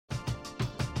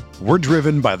We're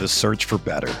driven by the search for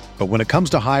better. But when it comes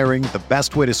to hiring, the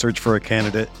best way to search for a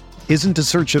candidate isn't to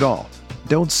search at all.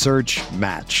 Don't search,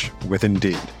 match with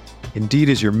Indeed. Indeed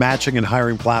is your matching and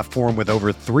hiring platform with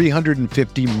over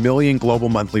 350 million global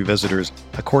monthly visitors,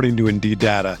 according to Indeed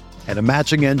data, and a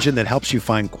matching engine that helps you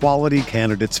find quality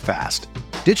candidates fast.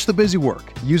 Ditch the busy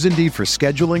work. Use Indeed for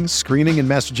scheduling, screening, and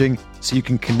messaging so you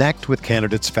can connect with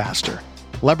candidates faster.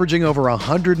 Leveraging over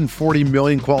 140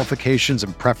 million qualifications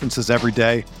and preferences every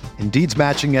day, Indeed's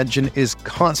matching engine is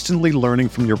constantly learning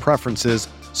from your preferences,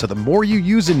 so the more you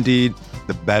use Indeed,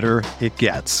 the better it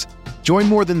gets. Join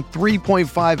more than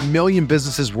 3.5 million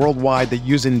businesses worldwide that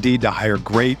use Indeed to hire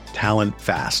great talent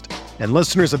fast. And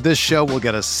listeners of this show will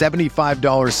get a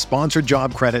 $75 sponsored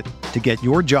job credit to get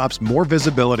your jobs more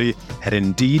visibility at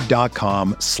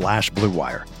Indeed.com/Blue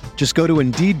Wire. Just go to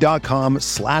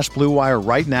Indeed.com/Blue Wire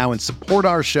right now and support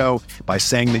our show by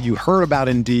saying that you heard about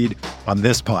Indeed on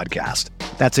this podcast.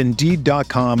 That's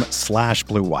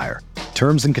Indeed.com/Blue Wire.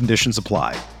 Terms and conditions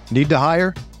apply. Need to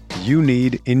hire? You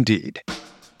need Indeed.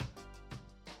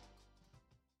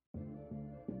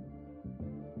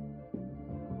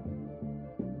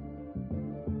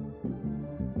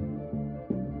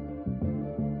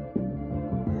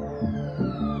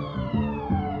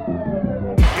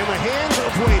 In the hands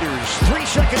of Waiters, 3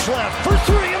 seconds left for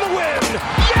 3 in the win.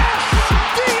 Yes!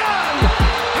 Dion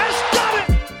has done it!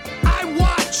 I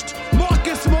watched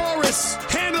Marcus Morris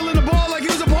handling the ball like he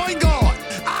was a point guard.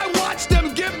 I watched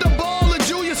them give the ball to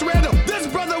Julius Randle. This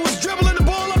brother was dribbling the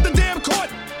ball up the damn court.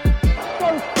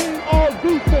 First team all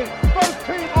defense. First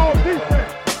team all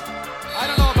defense. I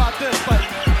don't know about this, but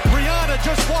Rihanna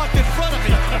just walked in front of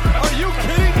me. Are you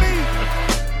kidding me?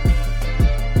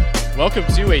 Welcome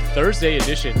to a Thursday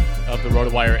edition of the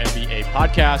RotoWire NBA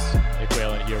podcast. Nick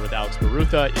Whalen here with Alex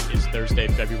Barutha. It is Thursday,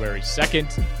 February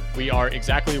 2nd. We are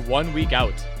exactly 1 week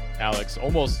out, Alex,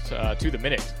 almost to the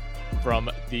minute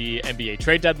from the NBA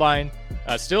trade deadline.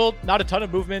 Still not a ton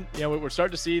of movement. You know, we're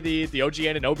starting to see the OG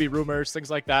Anunoby rumors,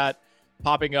 things like that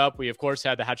popping up. We, of course,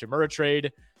 had the Hachimura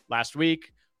trade last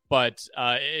week. But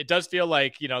it does feel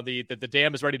like, you know, the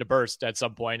dam is ready to burst at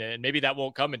some point, and maybe that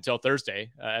won't come until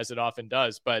Thursday, as it often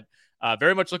does. But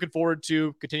very much looking forward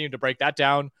to continuing to break that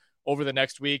down over the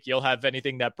next week. You'll have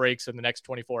anything that breaks in the next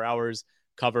 24 hours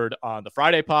covered on the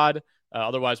Friday pod.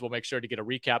 Otherwise, we'll make sure to get a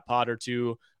recap pod or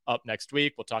two up next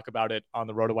week. We'll talk about it on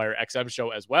the RotoWire XM show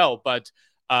as well. But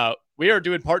we are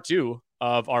doing part 2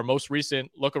 of our most recent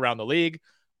look around the league.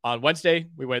 On Wednesday,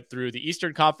 we went through the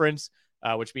Eastern Conference,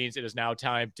 which means it is now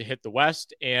time to hit the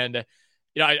West. And,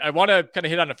 you know, I want to kind of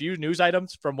hit on a few news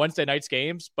items from Wednesday night's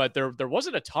games, but there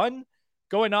wasn't a ton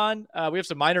going on. We have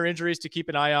some minor injuries to keep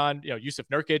an eye on. You know, Jusuf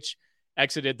Nurkic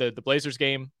exited the Blazers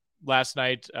game last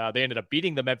night. They ended up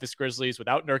beating the Memphis Grizzlies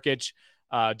without Nurkic.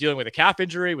 Dealing with a calf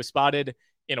injury, was spotted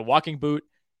in a walking boot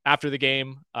after the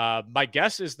game. My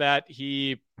guess is that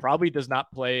he probably does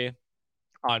not play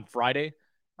on Friday.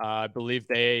 I believe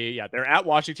they're at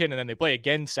Washington, and then they play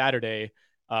again Saturday,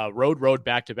 road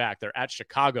back-to-back. They're at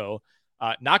Chicago.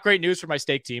 Not great news for my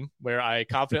stake team, where I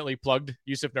confidently plugged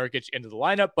Jusuf Nurkic into the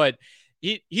lineup, but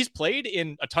he's played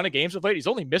in a ton of games of late. He's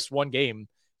only missed 1 game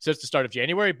since the start of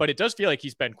January, but it does feel like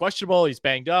he's been questionable. He's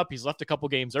banged up. He's left a couple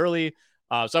games early.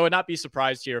 So I would not be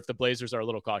surprised here if the Blazers are a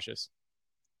little cautious.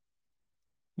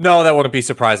 No, that wouldn't be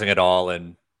surprising at all.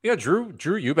 And yeah, Drew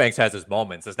Eubanks has his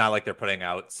moments. It's not like they're putting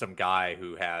out some guy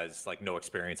who has like no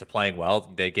experience of playing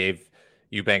well. They gave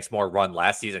Eubanks more run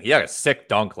last season. He had a sick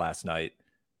dunk last night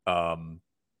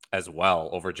as well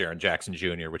over Jaren Jackson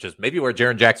Jr., which is maybe where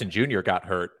Jaren Jackson Jr. got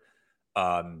hurt.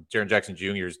 Jaren Jackson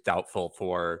Jr. is doubtful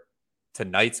for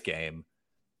tonight's game.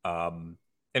 In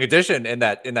addition, in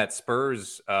that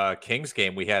Spurs Kings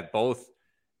game, we had both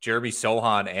Jeremy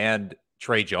Sohan and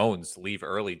Trey Jones leave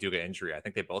early due to injury. I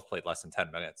think they both played less than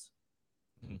 10 minutes.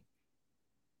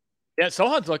 Yeah,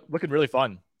 Sohan's looking really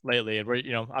fun lately. And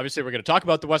obviously we're going to talk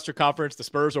about the Western Conference. The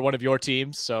Spurs are one of your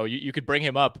teams, so you could bring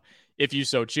him up if you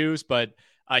so choose. But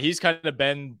he's kind of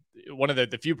been one of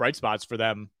the few bright spots for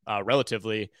them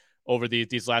relatively over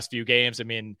these last few games. I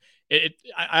mean,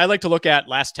 I like to look at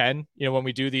last 10, when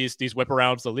we do these whip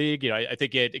arounds the league. I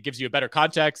think it gives you a better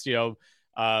context.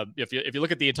 If you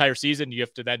look at the entire season, you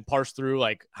have to then parse through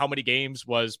like how many games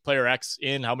was player X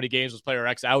in, how many games was player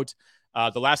X out.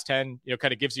 The last 10,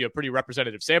 kind of gives you a pretty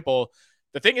representative sample.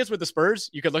 The thing is with the Spurs,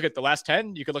 you could look at the last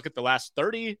 10, you could look at the last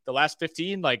 30, the last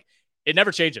 15, like it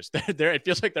never changes. It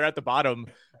feels like they're at the bottom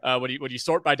when you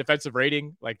sort by defensive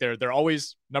rating, like they're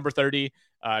always number 30.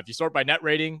 If you sort by net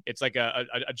rating, it's like a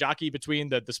jockey between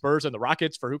the Spurs and the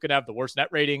Rockets for who can have the worst net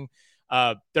rating.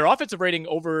 Their offensive rating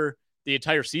over the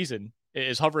entire season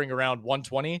is hovering around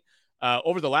 120.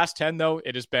 Over the last 10, though,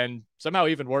 it has been somehow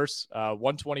even worse,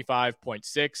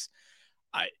 125.6.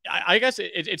 I guess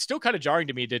it's still kind of jarring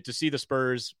to me to see the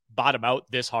Spurs bottom out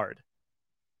this hard.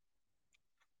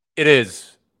 It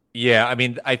is. Yeah, I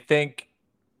mean, I think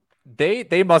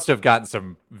they must have gotten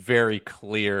some very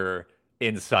clear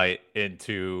insight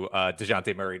into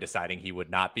DeJounte Murray deciding he would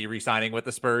not be re-signing with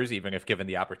the Spurs, even if given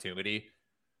the opportunity.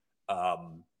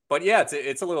 But yeah,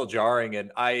 it's a little jarring,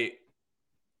 and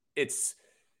it's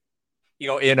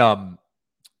in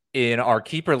our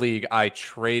keeper league, I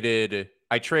traded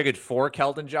for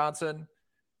Keldon Johnson,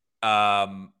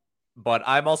 but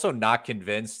I'm also not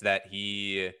convinced that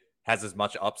he has as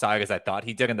much upside as I thought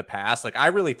he did in the past. Like, I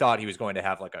really thought he was going to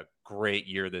have like a great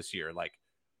year this year, like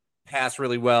pass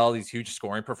really well, these huge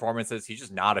scoring performances. He's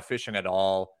just not efficient at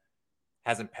all.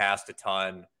 Hasn't passed a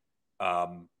ton.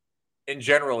 In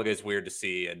general, it is weird to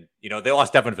see. And, they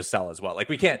lost Devin Vassell as well. Like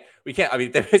we can't, I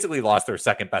mean, they basically lost their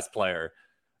second best player,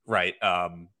 right?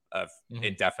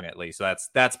 Indefinitely. So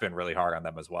that's been really hard on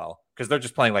them as well. Cause they're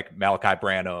just playing like Malachi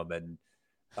Branham and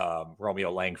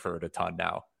Romeo Langford a ton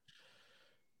now.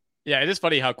 Yeah, it is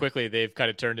funny how quickly they've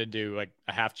kind of turned into like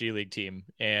a half G League team,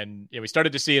 and we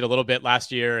started to see it a little bit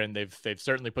last year, and they've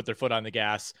certainly put their foot on the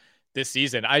gas this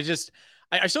season. I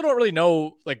still don't really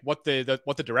know like what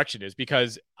the direction is,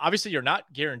 because obviously you're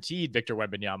not guaranteed Victor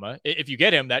Wembanyama. If you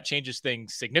get him, that changes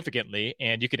things significantly,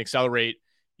 and you can accelerate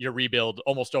your rebuild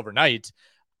almost overnight.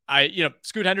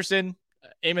 Scoot Henderson,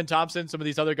 Amen Thompson, some of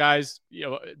these other guys,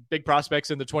 big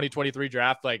prospects in the 2023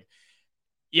 draft, like.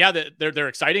 Yeah, they're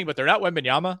exciting, but they're not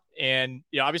Wembanyama. And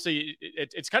obviously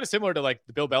it's kind of similar to like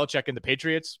the Bill Belichick and the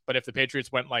Patriots. But if the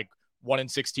Patriots went like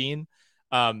 1-16,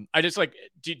 I just like,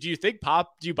 do you think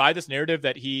do you buy this narrative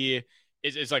that he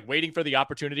is like waiting for the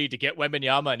opportunity to get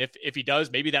Wembanyama? And if he does,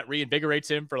 maybe that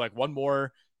reinvigorates him for like one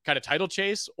more kind of title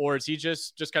chase, or is he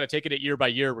just kind of taking it year by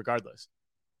year regardless?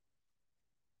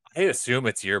 I assume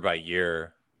it's year by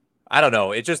year. I don't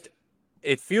know.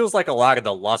 It feels like a lot of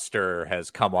the luster has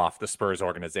come off the Spurs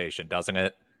organization, doesn't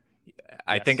it?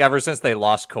 I think ever since they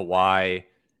lost Kawhi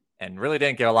and really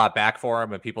didn't get a lot back for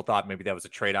him, and people thought maybe that was a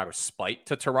trade out of spite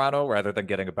to Toronto rather than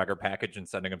getting a bigger package and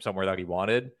sending him somewhere that he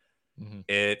wanted. Mm-hmm.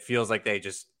 It feels like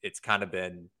it's kind of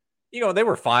been, they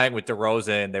were fine with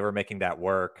DeRozan. They were making that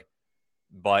work.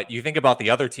 But you think about the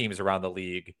other teams around the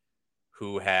league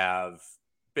who have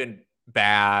been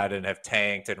bad and have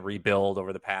tanked and rebuild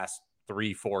over the past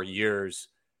 3-4 years,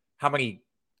 how many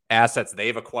assets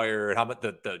they've acquired, how much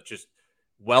the just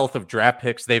wealth of draft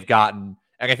picks they've gotten.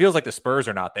 And it feels like the Spurs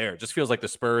are not there. It just feels like the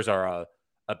Spurs are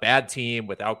a bad team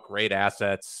without great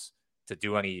assets to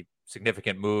do any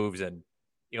significant moves. And,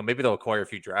 maybe they'll acquire a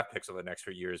few draft picks over the next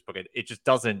few years, but it just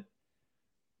doesn't,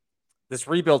 this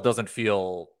rebuild doesn't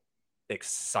feel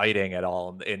exciting at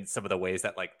all in some of the ways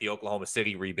that like the Oklahoma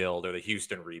City rebuild or the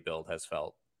Houston rebuild has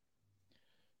felt.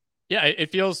 Yeah,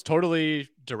 it feels totally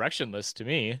directionless to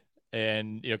me,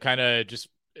 and kind of just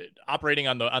operating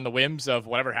on the whims of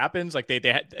whatever happens. Like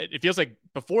it feels like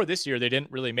before this year they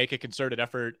didn't really make a concerted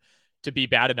effort to be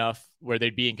bad enough where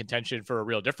they'd be in contention for a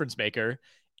real difference maker,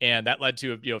 and that led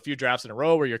to a few drafts in a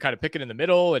row where you're kind of picking in the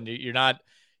middle, and you're not.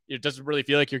 It doesn't really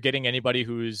feel like you're getting anybody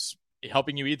who's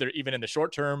helping you even in the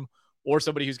short term, or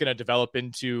somebody who's going to develop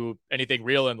into anything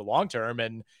real in the long term.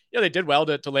 And, they did well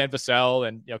to land Vassell,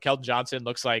 and, Keldon Johnson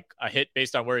looks like a hit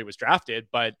based on where he was drafted.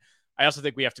 But I also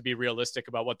think we have to be realistic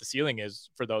about what the ceiling is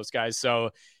for those guys.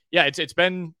 So yeah, it's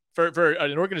been for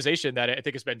an organization that I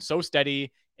think has been so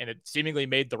steady, and it seemingly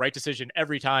made the right decision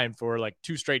every time for like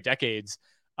 2 straight decades.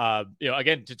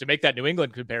 Again, to make that New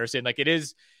England comparison, like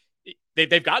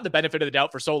they've gotten the benefit of the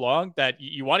doubt for so long that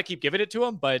you want to keep giving it to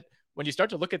them. But when you start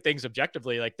to look at things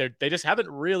objectively, like they just haven't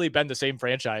really been the same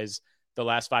franchise the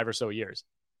last 5 or so years.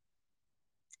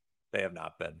 They have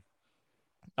not been.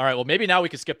 All right. Well, maybe now we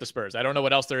can skip the Spurs. I don't know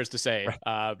what else there is to say.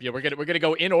 We're gonna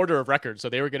go in order of record. So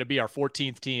they were going to be our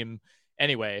 14th team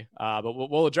anyway. But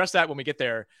we'll address that when we get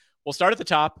there. We'll start at the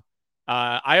top.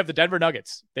 I have the Denver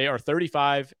Nuggets. They are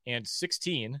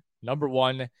 35-16, number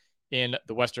 1 in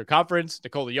the Western Conference.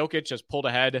 Nikola Jokic has pulled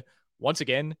ahead once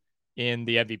again in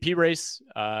the MVP race.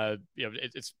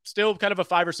 It's still kind of a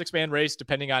 5 or 6 man race,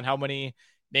 depending on how many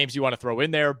names you want to throw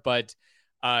in there. But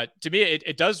to me,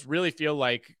 it does really feel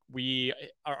like we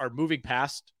are moving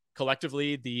past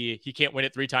collectively the he can't win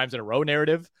it 3 times in a row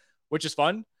narrative, which is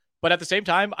fun. But at the same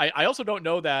time, I also don't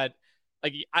know that,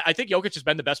 like, I think Jokic has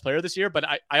been the best player this year, but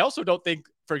I also don't think,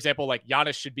 for example, like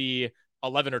Giannis should be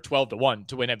 11 or 12-1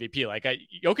 to win MVP. Like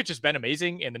Jokic has been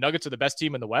amazing, and the Nuggets are the best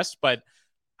team in the West, but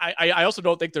I also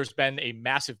don't think there's been a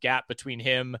massive gap between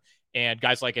him and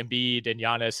guys like Embiid and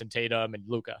Giannis and Tatum and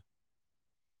Luka.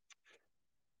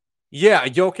 Yeah,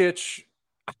 Jokic.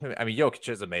 I mean, Jokic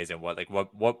is amazing.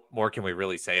 What more can we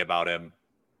really say about him?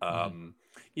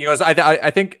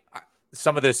 I think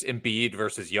some of this Embiid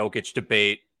versus Jokic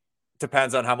debate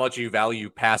depends on how much you value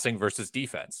passing versus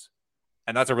defense,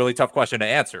 and that's a really tough question to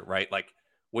answer, right? Like,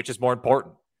 which is more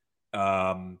important?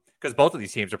 Because both of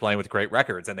these teams are playing with great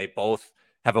records, and they both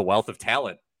have a wealth of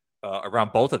talent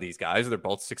around both of these guys. They're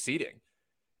both succeeding,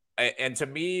 and to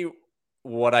me,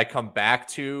 what I come back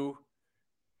to,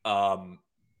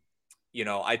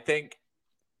 I think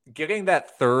getting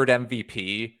that third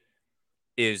MVP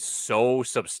is so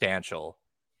substantial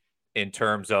in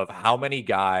terms of how many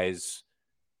guys,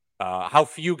 how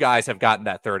few guys have gotten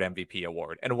that third MVP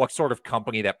award and what sort of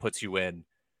company that puts you in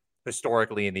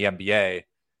historically in the NBA.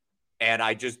 And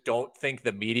I just don't think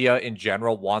the media in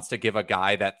general wants to give a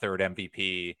guy that third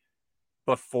MVP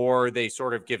before they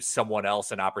sort of give someone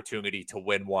else an opportunity to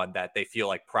win one that they feel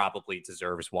like probably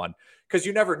deserves one. Because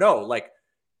you never know. Like,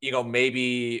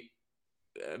 maybe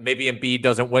Embiid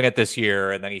doesn't win it this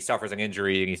year and then he suffers an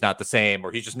injury and he's not the same,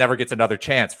 or he just never gets another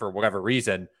chance for whatever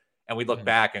reason. And we look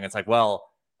back and it's like, well,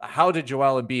 how did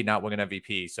Joel Embiid not win an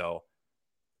MVP? So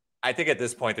I think at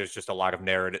this point, there's just a lot of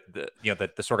narrative,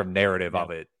 the sort of narrative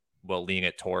of it will lean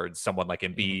it towards someone like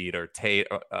Embiid or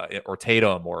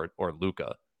Tatum or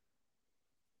Luka.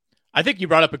 I think you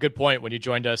brought up a good point when you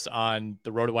joined us on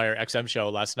the RotoWire XM show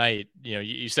last night.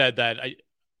 You said that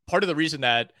part of the reason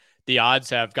that the odds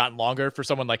have gotten longer for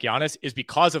someone like Giannis is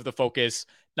because of the focus,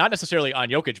 not necessarily on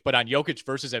Jokic, but on Jokic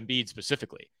versus Embiid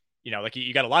specifically. Like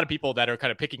you got a lot of people that are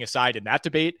kind of picking a side in that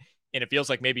debate, and it feels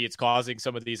like maybe it's causing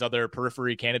some of these other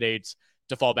periphery candidates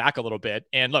to fall back a little bit.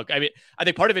 And look, I mean, I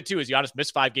think part of it too is Giannis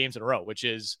missed 5 games in a row, which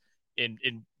is in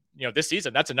this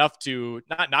season, that's enough to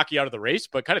not knock you out of the race,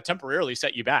 but kind of temporarily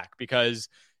set you back because,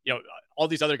 all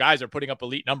these other guys are putting up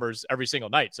elite numbers every single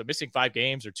night. So missing 5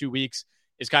 games or 2 weeks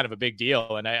is kind of a big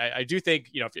deal. And I do think,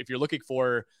 if you're looking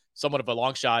for somewhat of a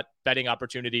long shot betting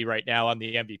opportunity right now on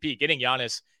the MVP, getting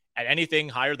Giannis at anything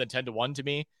higher than 10-1 to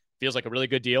me feels like a really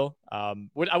good deal. I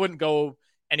wouldn't go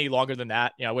any longer than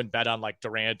that. I wouldn't bet on like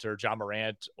Durant or John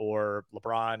Morant or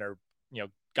LeBron or,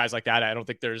 guys like that. I don't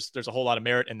think there's a whole lot of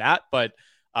merit in that, but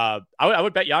I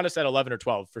would bet Giannis at 11 or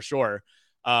 12 for sure.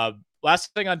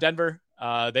 Last thing on Denver,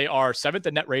 they are 7th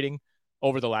in net rating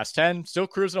over the last 10, still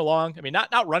cruising along. I mean,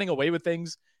 not running away with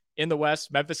things in the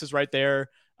West. Memphis is right there.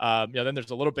 Then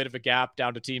there's a little bit of a gap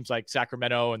down to teams like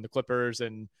Sacramento and the Clippers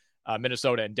and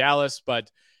Minnesota and Dallas, but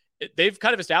they've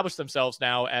kind of established themselves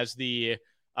now as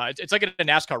it's like a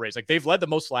NASCAR race. Like they've led the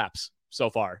most laps so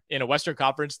far in a Western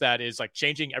Conference that is like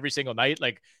changing every single night.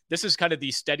 Like this is kind of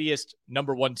the steadiest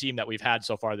number 1 team that we've had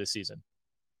so far this season.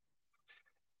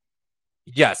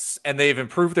 Yes, and they've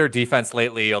improved their defense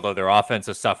lately, although their offense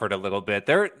has suffered a little bit.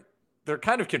 They're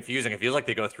kind of confusing. It feels like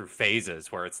they go through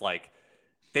phases where it's like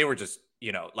they were just,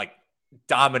 like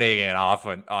dominating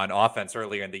on offense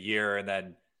earlier in the year, and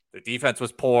then their defense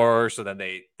was poor, so then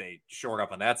they shored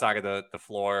up on that side of the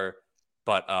floor.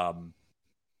 But I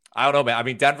don't know, man. I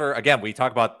mean, Denver, again, we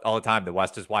talk about all the time, the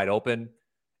West is wide open.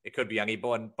 It could be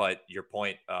anyone, but your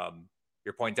point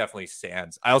definitely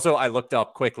stands. I looked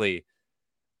up quickly.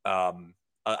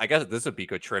 I guess this would be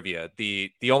good trivia.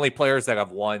 The only players that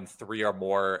have won 3 or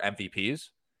more MVPs.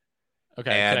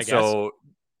 Okay. And so,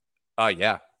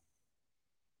 yeah.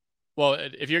 Well,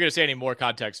 if you're going to say any more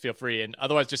context, feel free. And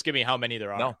otherwise, just give me how many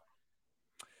there are. No.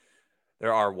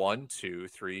 There are 1, 2,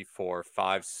 3, 4,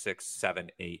 5, 6,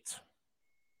 7, 8.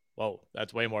 Whoa,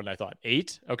 that's way more than I thought.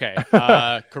 8? Okay.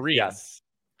 Kareem. Yes.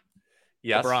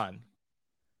 LeBron.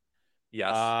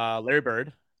 Yes. Larry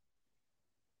Bird.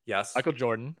 Yes. Michael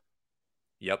Jordan.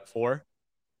 Yep. 4.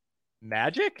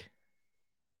 Magic?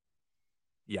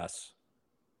 Yes.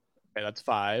 Okay, that's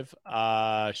 5.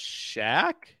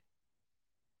 Shaq?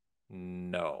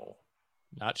 No.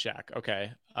 Not Shaq.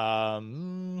 Okay. I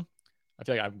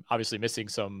feel like I'm obviously missing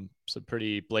some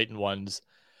pretty blatant ones.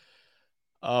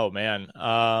 Oh man.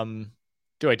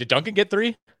 Did Duncan get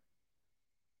 3?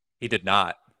 He did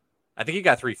not. I think he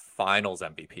got 3 finals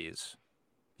MVPs.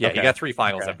 Yeah, okay. He got 3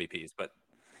 finals MVPs, but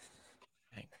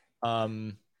I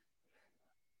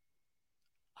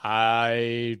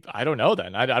don't know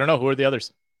then. I don't know. Who are the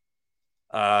others?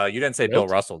 You didn't say Bill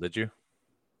Russell, did you?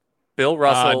 Bill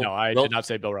Russell. No, I did not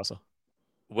say Bill Russell.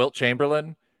 Wilt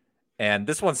Chamberlain. And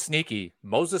this one's sneaky.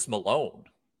 Moses Malone.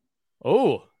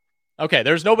 Oh, okay.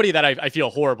 There's nobody that I feel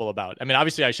horrible about. I mean,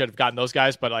 obviously I should have gotten those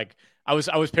guys, but like I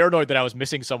was paranoid that I was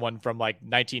missing someone from like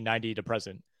 1990 to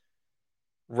present.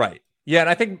 Right. Yeah, and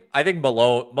I think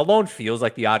Malone feels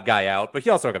like the odd guy out, but he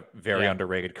also had a very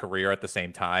underrated career at the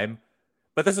same time.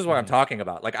 But this is what I'm talking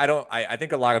about. Like I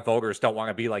think a lot of voters don't want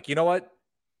to be like, you know what?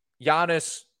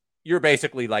 Giannis you're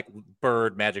basically like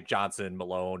Bird, Magic Johnson,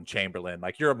 Malone, Chamberlain.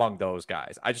 Like you're among those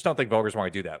guys. I just don't think voters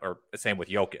want to do that. Or the same with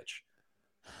Jokic.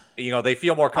 They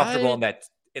feel more comfortable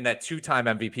in that two-time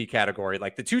MVP category.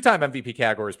 Like the two-time MVP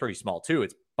category is pretty small too.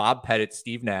 It's Bob Pettit,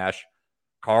 Steve Nash,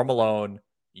 Karl Malone,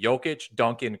 Jokic,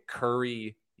 Duncan,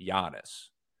 Curry, Giannis.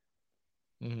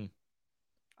 Mm-hmm.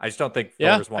 I just don't think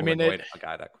voters want to avoid a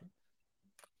guy that.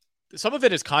 Some of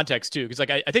it is context too, because like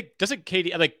I think doesn't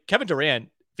KD like Kevin Durant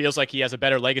feels like he has a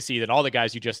better legacy than all the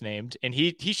guys you just named, and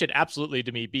he should absolutely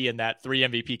to me be in that 3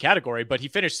 MVP category. But he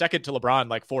finished second to LeBron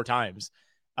like 4 times,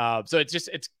 so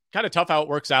it's kind of tough how it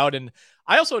works out. And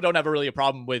I also don't have really a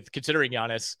problem with considering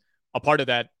Giannis a part of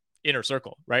that inner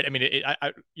circle, right? I mean,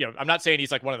 I'm not saying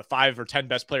he's like one of the 5 or 10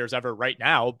 best players ever right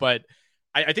now, but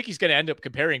I think he's going to end up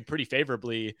comparing pretty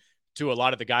favorably to a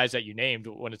lot of the guys that you named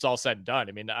when it's all said and done.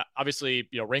 I mean, obviously,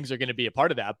 rings are going to be a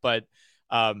part of that, but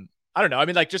I don't know. I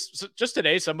mean, like just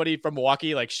today, somebody from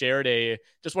Milwaukee like shared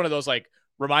just one of those like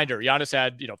reminder. Giannis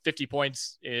had 50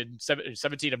 points in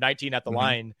 17 of 19 at the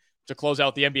line to close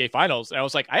out the NBA Finals, and I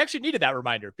was like, I actually needed that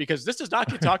reminder because this does not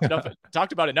get talked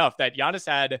about enough. That Giannis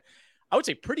had, I would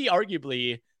say, pretty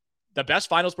arguably the best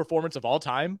Finals performance of all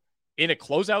time in a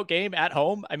closeout game at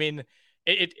home. I mean,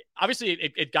 it obviously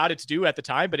it got its due at the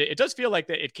time, but it does feel like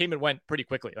that it came and went pretty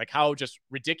quickly. Like how just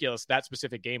ridiculous that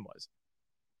specific game was.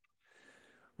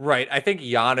 Right. I think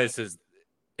Giannis is,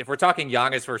 if we're talking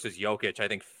Giannis versus Jokic, I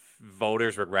think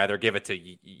voters would rather give it to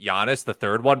Giannis, the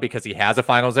third one, because he has a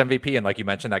Finals MVP. And like you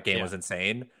mentioned, that game was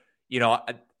insane.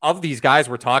 Of these guys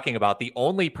we're talking about, the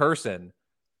only person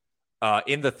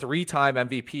in the 3-time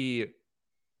MVP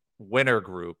winner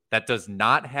group that does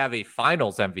not have a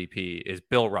Finals MVP is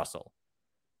Bill Russell.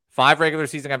 5 regular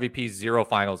season MVPs, 0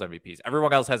 Finals MVPs.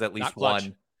 Everyone else has at least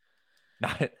one.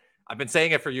 I've been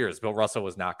saying it for years. Bill Russell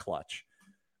was not clutch.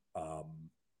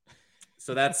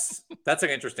 So that's an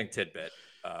interesting tidbit.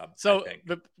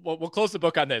 We'll close the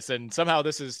book on this, and somehow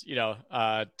this is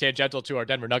tangential to our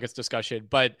Denver Nuggets discussion.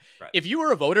 But if you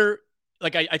were a voter,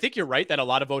 like I think you're right that a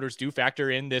lot of voters do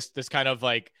factor in this kind of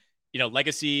like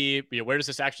legacy. Where does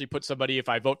this actually put somebody if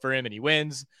I vote for him and he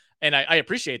wins? And I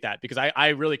appreciate that because I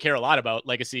really care a lot about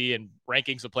legacy and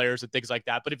rankings of players and things like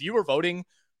that. But if you were voting,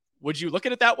 would you look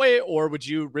at it that way, or would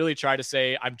you really try to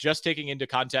say, I'm just taking into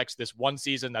context this one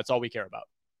season, that's all we care about?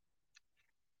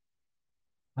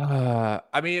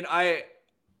 I mean, I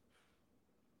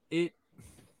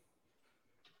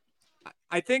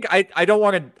think I don't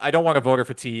want to voter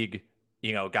fatigue,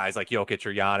 guys like Jokic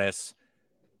or Giannis.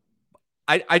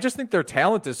 I just think their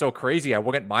talent is so crazy. I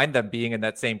wouldn't mind them being in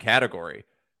that same category.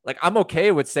 Like, I'm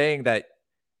okay with saying that,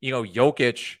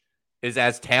 Jokic is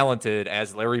as talented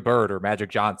as Larry Bird or Magic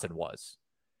Johnson was.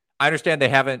 I understand they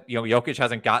haven't, Jokic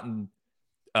hasn't gotten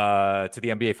to the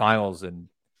NBA Finals. And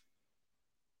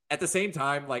at the same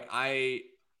time, like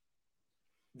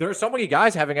there are so many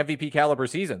guys having MVP caliber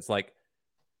seasons. Like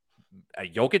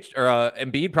Jokic or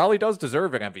Embiid probably does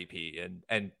deserve an MVP.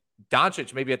 And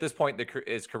Doncic, maybe at this point in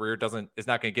his career, is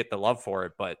not going to get the love for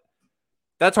it, but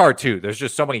that's hard too. There's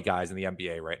just so many guys in the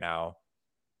NBA right now.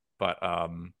 But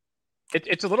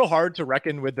it's a little hard to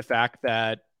reckon with the fact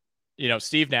that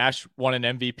Steve Nash won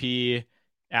an MVP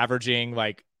averaging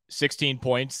like 16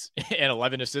 points and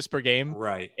 11 assists per game,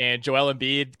 right? And Joel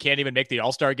Embiid can't even make the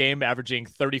All-Star game, averaging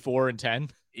 34 and 10.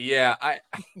 Yeah,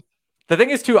 the thing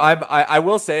is too, I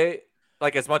will say,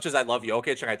 like, as much as I love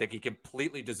Jokic and I think he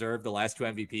completely deserved the last 2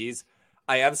 MVPs,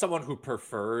 I am someone who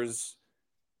prefers.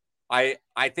 I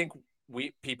think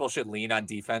people should lean on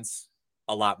defense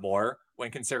a lot more when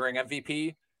considering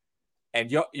MVP. And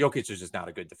Jokic is just not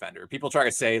a good defender. People try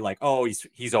to say like, oh,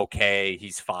 he's okay,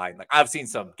 he's fine. Like, I've seen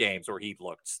some games where he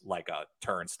looked like a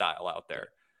turnstile out there.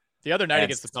 The other night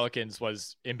against the Pelicans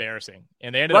was embarrassing,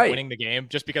 and they ended up winning the game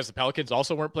just because the Pelicans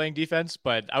also weren't playing defense.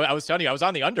 But I was telling you, I was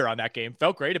on the under on that game.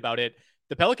 Felt great about it.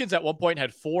 The Pelicans at one point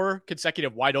had 4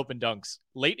 consecutive wide open dunks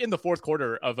late in the fourth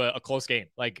quarter of a close game.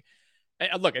 Like,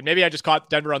 look, and maybe I just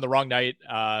caught Denver on the wrong night,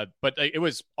 but it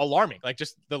was alarming. Like,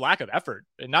 just the lack of effort,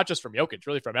 and not just from Jokic,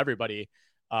 really from everybody.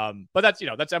 But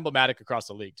that's emblematic across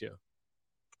the league too.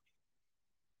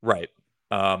 Right.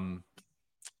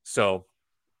 So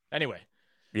anyway,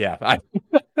 yeah,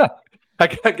 I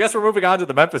guess we're moving on to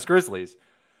the Memphis Grizzlies,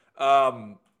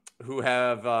 who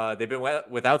have they've been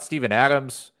without Steven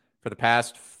Adams for the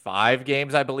past 5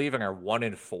 games, I believe, and are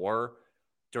 1-4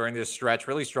 during this stretch,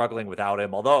 really struggling without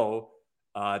him. Although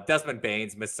Desmond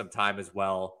Baines missed some time as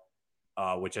well,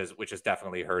 which has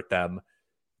definitely hurt them.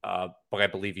 But I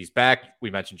believe he's back.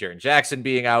 We mentioned Jaren Jackson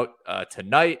being out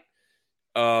tonight.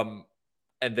 And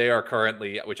they are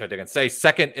currently, which I didn't say,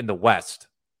 second in the West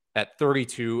at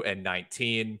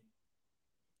 32-19.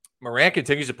 Morant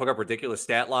continues to put up ridiculous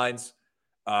stat lines.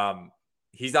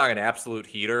 He's not an absolute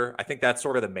heater. I think that's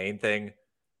sort of the main thing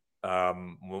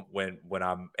when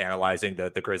I'm analyzing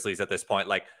the Grizzlies at this point.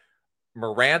 Like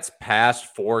Morant's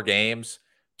past 4 games,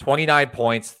 29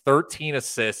 points, 13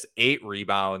 assists, 8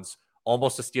 rebounds,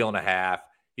 almost a steal and a half.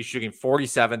 He's shooting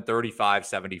 47, 35,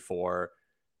 74.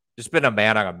 Just been a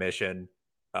man on a mission,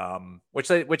 which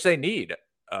they need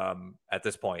at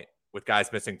this point with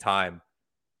guys missing time.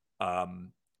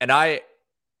 And I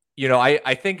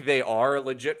think they are a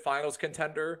legit finals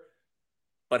contender,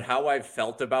 but how I've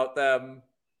felt about them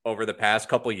over the past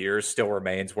couple of years still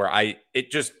remains where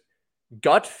it just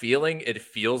gut feeling, it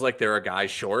feels like they're a guy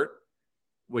short,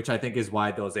 which I think is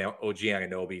why those OG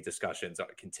Anunoby discussions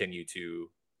continue to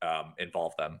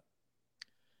involve them.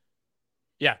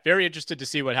 Yeah, very interested to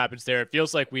see what happens there. It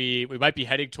feels like we might be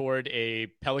heading toward a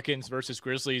Pelicans versus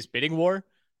Grizzlies bidding war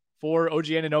for OG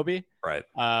Anunoby. Right.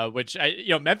 Which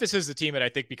Memphis is the team that I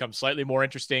think becomes slightly more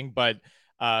interesting, but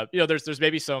there's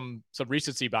maybe some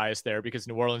recency bias there because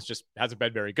New Orleans just hasn't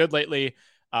been very good lately.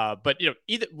 But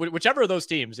whichever of those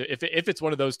teams, if it's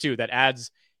one of those two that adds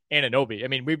Anunoby, I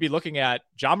mean, we'd be looking at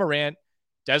Ja Morant,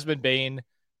 Desmond Bane,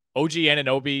 OG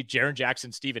Anunoby, Jaren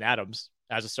Jackson, Steven Adams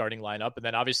as a starting lineup. And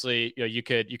then obviously, you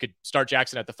could start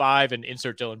Jackson at the 5 and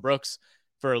insert Dillon Brooks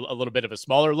for a little bit of a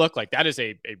smaller look. Like that is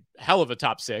a hell of a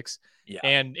top 6. Yeah.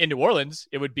 And in New Orleans,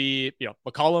 it would be,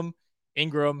 McCollum,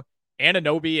 Ingram,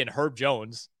 Anunoby, and Herb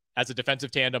Jones as a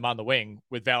defensive tandem on the wing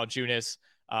with Valanciunas.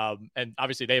 And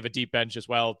obviously they have a deep bench as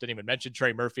well. Didn't even mention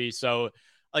Trey Murphy. So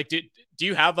like, do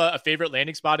you have a favorite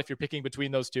landing spot if you're picking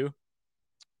between those two?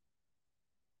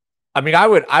 I mean, I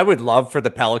would love for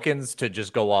the Pelicans to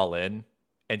just go all in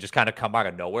and just kind of come out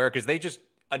of nowhere, because they just,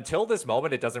 until this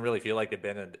moment, it doesn't really feel like they've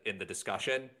been in the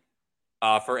discussion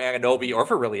for Anunoby or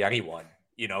for really anyone,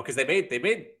 because they've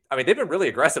been really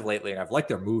aggressive lately, and I've liked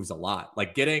their moves a lot.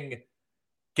 Like getting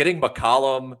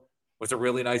McCollum was a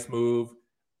really nice move.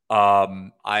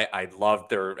 I loved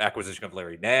their acquisition of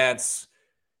Larry Nance,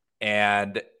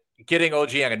 and getting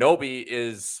OG Anunoby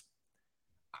is,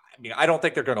 I don't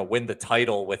think they're going to win the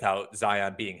title without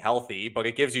Zion being healthy, but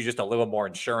it gives you just a little more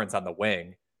insurance on the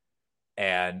wing.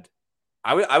 And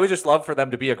I would just love for them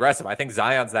to be aggressive. I think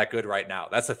Zion's that good right now.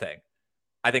 That's the thing.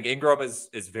 I think Ingram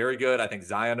is very good. I think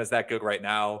Zion is that good right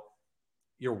now.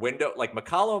 Your window, like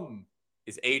McCollum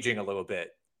is aging a little bit.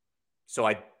 So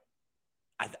I'd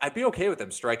be okay with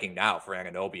them striking now for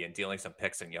Anunoby and dealing some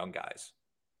picks and young guys.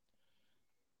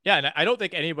 Yeah, and I don't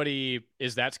think anybody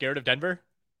is that scared of Denver.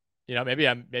 Maybe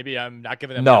I'm not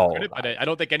giving them enough credit, but I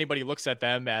don't think anybody looks at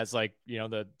them as like,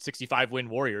 the 65 win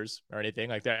Warriors or anything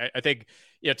like that. I think,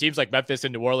 teams like Memphis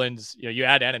and New Orleans, you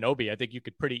add Anunoby, I think you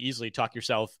could pretty easily talk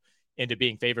yourself into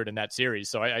being favored in that series.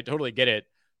 So I totally get it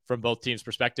from both teams'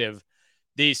 perspective.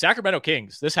 The Sacramento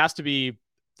Kings, this has to be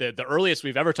the earliest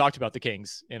we've ever talked about the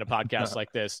Kings in a podcast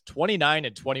like this.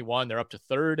 29-21, they're up to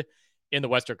 3rd in the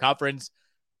Western Conference.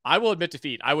 I will admit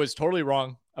defeat. I was totally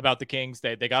wrong about the Kings.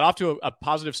 They got off to a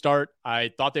positive start.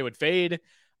 I thought they would fade.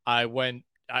 I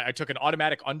took an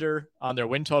automatic under on their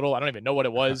win total. I don't even know what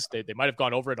it was. They might have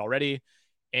gone over it already.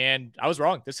 And I was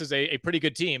wrong. This is a pretty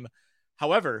good team.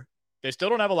 However, they still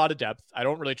don't have a lot of depth. I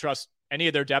don't really trust any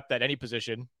of their depth at any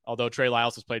position, although Trey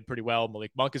Lyles has played pretty well.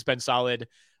 Malik Monk has been solid.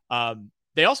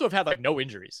 They also have had no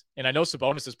injuries. And I know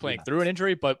Sabonis is playing through an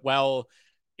injury, but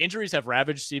injuries have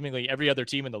ravaged seemingly every other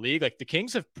team in the league, the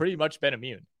Kings have pretty much been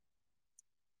immune.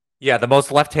 Yeah, the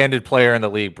most left-handed player in the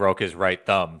league broke his right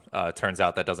thumb. Turns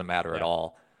out that doesn't matter at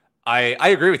all. I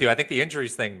agree with you. I think the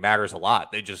injuries thing matters a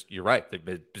lot. You're right. They've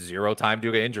been 0 time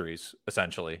due to injuries,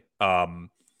 essentially.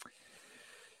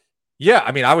 Yeah,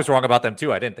 I was wrong about them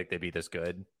too. I didn't think they'd be this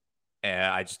good. And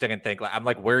I just didn't think, I'm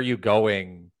like, where are you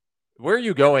going? Where are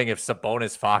you going if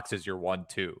Sabonis Fox is your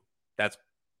 1-2? That's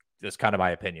just kind of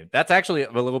my opinion. That's actually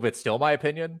a little bit still my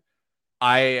opinion.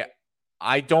 I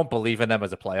don't believe in them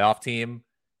as a playoff team.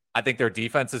 I think their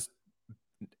defense is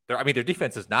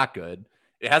not good.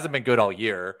 It hasn't been good all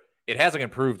year. It hasn't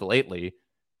improved lately.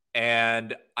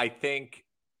 And I think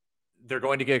they're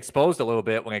going to get exposed a little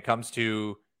bit when it comes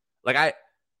to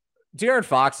De'Aaron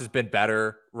Fox has been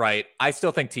better, right? I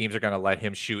still think teams are going to let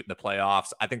him shoot in the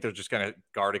playoffs. I think they're just going to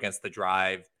guard against the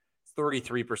drive.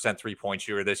 33% 3-point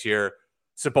shooter this year.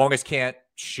 Sabonis can't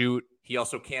shoot. He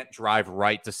also can't drive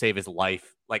right to save his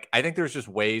life. I think there's just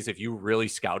ways, if you really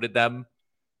scouted them,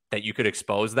 that you could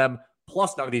expose them.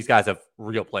 Plus, none of these guys have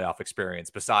real playoff experience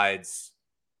besides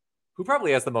who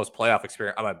probably has the most playoff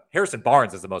experience. Harrison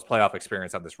Barnes has the most playoff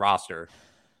experience on this roster.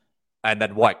 And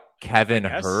then what? Kevin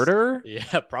Huerter?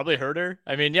 Yeah, probably Huerter.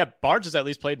 Barnes has at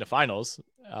least played in the finals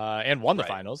and won the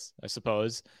finals, I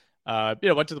suppose.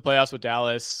 Went to the playoffs with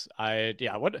Dallas.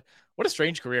 What a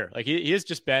strange career. Like he has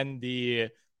just been the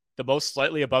most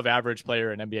slightly above average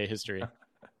player in NBA history.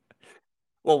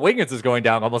 Well, Wiggins is going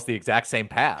down almost the exact same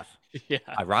path. Yeah,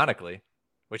 ironically,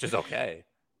 which is okay.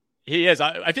 He is.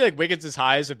 I feel like Wiggins'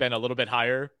 highs have been a little bit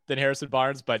higher than Harrison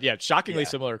Barnes, but yeah, shockingly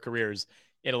similar careers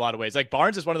in a lot of ways. Like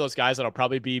Barnes is one of those guys that'll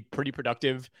probably be pretty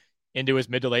productive into his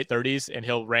mid to late 30s, and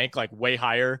he'll rank like way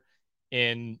higher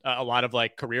in a lot of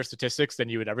like career statistics than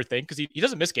you would ever think, because he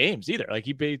doesn't miss games either. Like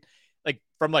he made like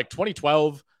from like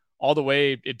 2012 all the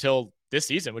way until this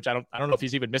season, which I don't know if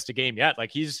he's even missed a game yet.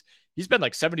 Like he's been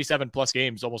like 77 plus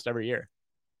games almost every year.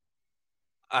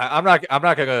 I'm not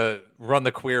gonna run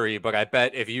the query, but I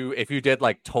bet if you did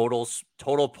like total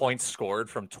points scored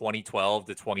from 2012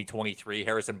 to 2023,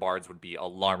 Harrison Barnes would be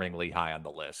alarmingly high on the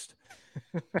list.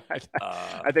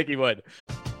 I think he would.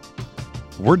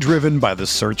 We're driven by the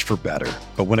search for better,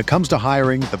 but when it comes to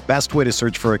hiring, the best way to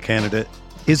search for a candidate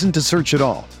isn't to search at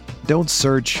all. Don't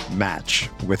search, match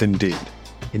with Indeed.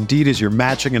 Indeed is your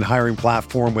matching and hiring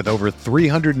platform with over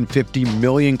 350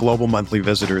 million global monthly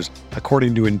visitors,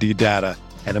 according to Indeed data,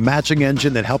 and a matching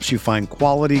engine that helps you find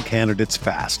quality candidates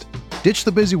fast. Ditch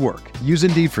the busy work. Use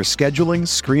Indeed for scheduling,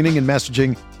 screening, and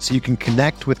messaging so you can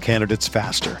connect with candidates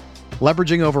faster.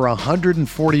 Leveraging over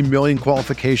 140 million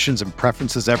qualifications and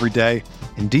preferences every day,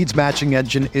 Indeed's matching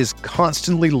engine is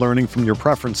constantly learning from your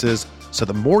preferences, so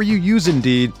the more you use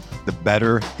Indeed, the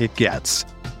better it gets.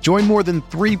 Join more than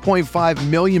 3.5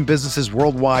 million businesses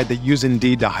worldwide that use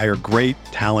Indeed to hire great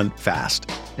talent fast.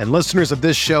 And listeners of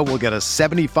this show will get a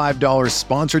 $75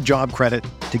 sponsored job credit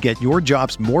to get your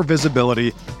jobs more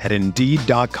visibility at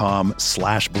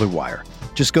Indeed.com/Blue Wire.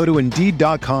 Just go to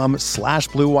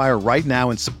Indeed.com/Blue Wire right now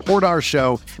and support our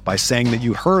show by saying that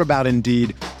you heard about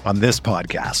Indeed on this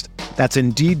podcast. That's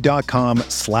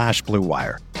Indeed.com/Blue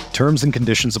Wire. Terms and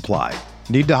conditions apply.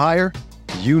 Need to hire?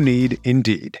 You need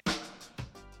Indeed.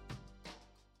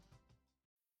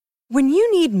 When you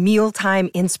need mealtime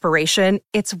inspiration,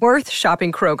 it's worth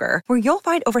shopping Kroger, where you'll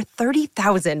find over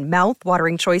 30,000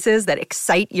 mouth-watering choices that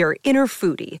excite your inner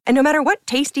foodie. And no matter what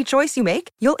tasty choice you make,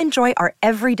 you'll enjoy our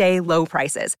everyday low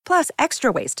prices, plus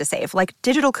extra ways to save, like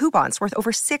digital coupons worth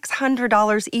over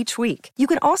 $600 each week. You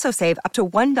can also save up to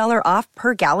 $1 off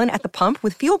per gallon at the pump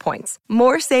with fuel points.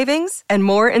 More savings and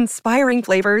more inspiring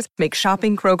flavors make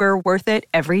shopping Kroger worth it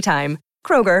every time.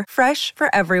 Kroger, fresh for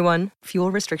everyone.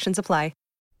 Fuel restrictions apply.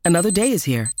 Another day is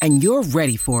here, and you're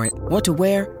ready for it. What to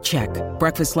wear? Check.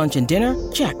 Breakfast, lunch, and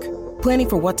dinner? Check. Planning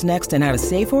for what's next and how to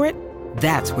save for it?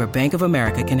 That's where Bank of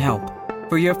America can help.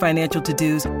 For your financial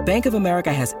to-dos, Bank of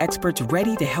America has experts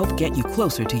ready to help get you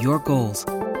closer to your goals.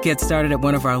 Get started at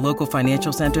one of our local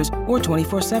financial centers or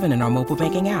 24/7 in our mobile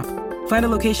banking app. Find a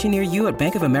location near you at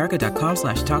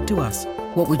bankofamerica.com/talktous.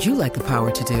 What would you like the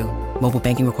power to do? Mobile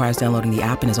banking requires downloading the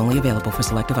app and is only available for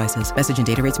select devices. Message and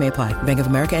data rates may apply. Bank of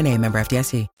America NA, member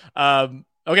FDIC.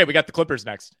 Okay, we got the Clippers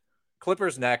next.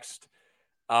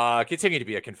 Continue to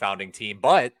be a confounding team,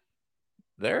 but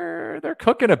they're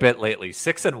cooking a bit lately.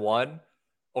 6-1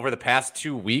 over the past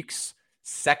 2 weeks.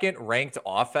 Second ranked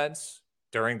offense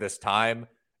during this time.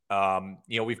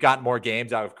 We've gotten more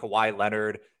games out of Kawhi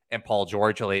Leonard and Paul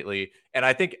George lately, and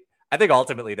I think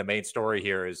ultimately the main story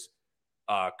here is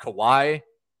Kawhi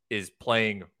is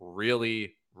playing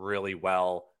really, really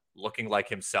well, looking like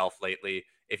himself lately.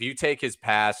 If you take his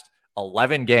past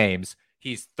 11 games,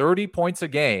 he's 30 points a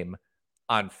game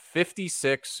on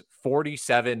 56,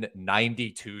 47,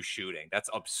 92 shooting. That's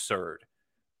absurd.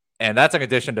 And that's in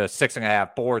addition to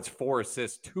 6.5 boards, 4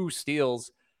 assists, 2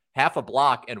 steals, half a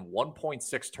block, and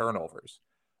 1.6 turnovers.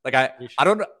 Like I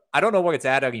don't know what it's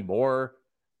at anymore,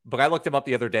 but I looked him up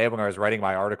the other day when I was writing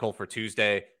my article for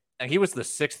Tuesday, and he was the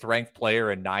 6th ranked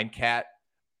player in 9-cat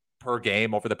per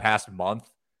game over the past month.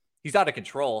 He's out of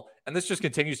control. And this just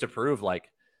continues to prove,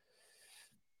 like,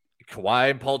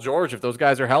 Kawhi and Paul George, if those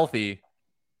guys are healthy,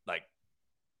 like,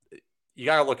 you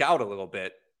got to look out a little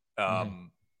bit.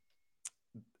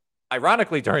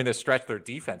 Ironically, during this stretch, their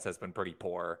defense has been pretty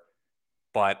poor.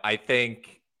 But I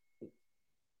think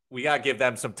we got to give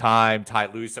them some time, Ty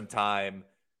Lue some time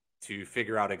to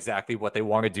figure out exactly what they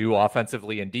want to do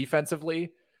offensively and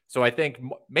defensively. So I think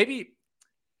maybe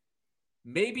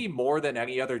more than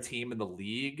any other team in the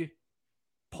league,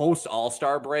 post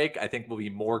All-Star break, I think will be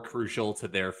more crucial to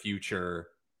their future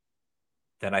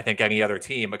than I think any other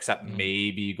team, except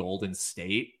maybe Golden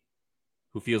State,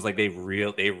 who feels like they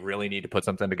really need to put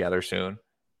something together soon.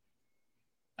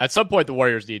 At some point, the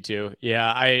Warriors need to. Yeah,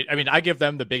 I mean, I give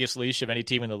them the biggest leash of any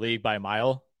team in the league by a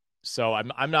mile. So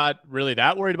I'm not really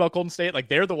that worried about Golden State. Like,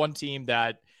 they're the one team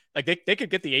that, like, they could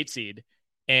get the 8 seed,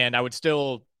 and I would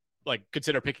still, like,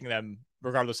 consider picking them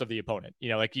regardless of the opponent.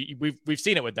 Like we've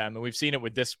seen it with them, and we've seen it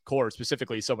with this core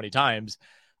specifically so many times.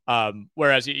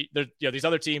 Whereas these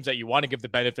other teams that you want to give the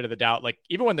benefit of the doubt, like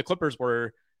even when the Clippers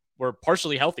were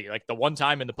partially healthy, like the one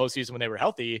time in the postseason when they were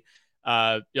healthy,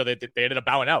 they ended up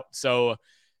bowing out. So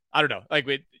I don't know, like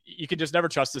you can just never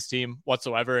trust this team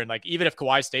whatsoever. And like, even if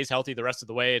Kawhi stays healthy the rest of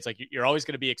the way, it's like, you're always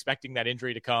going to be expecting that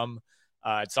injury to come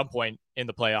at some point in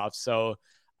the playoffs. So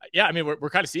yeah, I mean, we're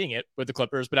kind of seeing it with the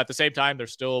Clippers, but at the same time, they're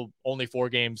still only 4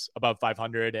 games above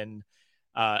 500. And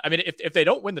I mean, if they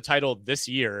don't win the title this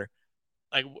year,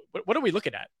 like what are we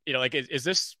looking at? Like, is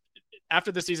this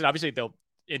after this season? Obviously they'll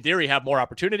in theory have more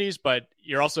opportunities, but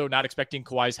you're also not expecting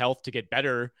Kawhi's health to get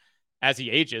better as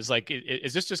he ages. Like,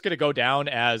 is this just going to go down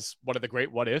as one of the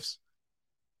great what ifs?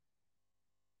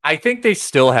 I think they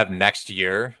still have next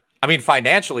year. I mean,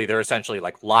 financially, they're essentially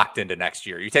like locked into next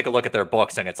year. You take a look at their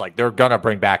books and it's like, they're going to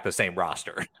bring back the same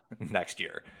roster next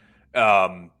year.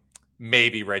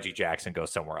 Maybe Reggie Jackson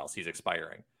goes somewhere else. He's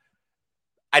expiring.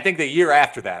 I think the year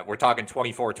after that, we're talking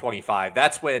 24, 25.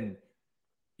 That's when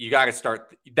you got to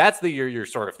start. That's the year you're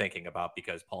sort of thinking about,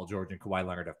 because Paul George and Kawhi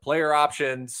Leonard have player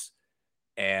options.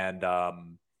 And, they're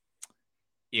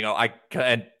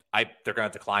going to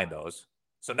decline those.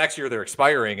 So next year they're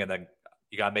expiring, and then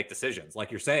you got to make decisions.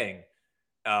 Like you're saying,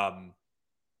 I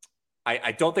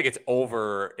don't think it's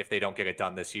over if they don't get it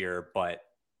done this year, but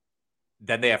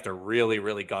then they have to really,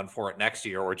 really gun for it next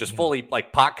year, or just fully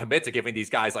like pot commit to giving these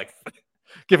guys like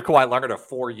give Kawhi Leonard a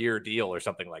 4-year deal or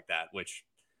something like that. Which,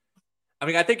 I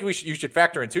mean, I think you should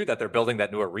factor in too that they're building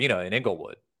that new arena in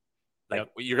Inglewood. Like,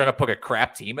 You're going to put a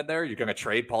crap team in there. You're going to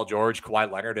trade Paul George,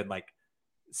 Kawhi Leonard, and like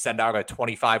send out a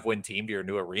 25-win team to your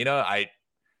new arena. I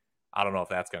don't know if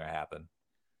that's going to happen.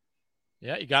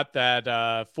 Yeah, you got that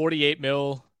 $48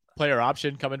 million player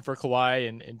option coming for Kawhi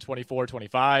in 24,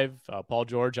 25. Paul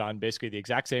George on basically the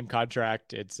exact same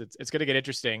contract. It's going to get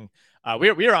interesting.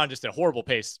 We are on just a horrible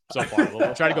pace so far.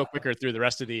 We'll try to go quicker through the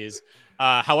rest of these.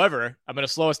 However, I'm going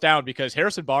to slow us down because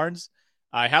Harrison Barnes,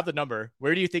 I have the number.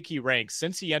 Where do you think he ranks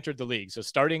since he entered the league? So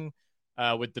starting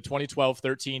with the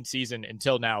 2012-13 season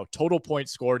until now, total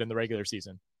points scored in the regular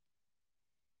season.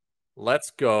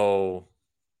 Let's go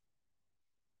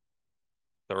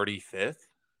 35th?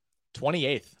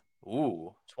 28th.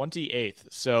 Ooh. 28th.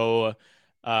 So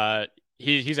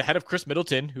he's ahead of Chris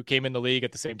Middleton, who came in the league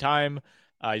at the same time.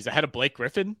 He's ahead of Blake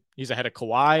Griffin. He's ahead of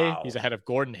Kawhi. Wow. He's ahead of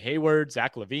Gordon Hayward,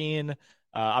 Zach LaVine.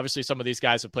 Obviously, some of these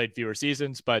guys have played fewer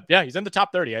seasons, but yeah, he's in the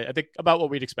top 30. I think about what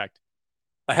we'd expect.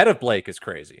 Ahead of Blake is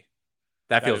crazy.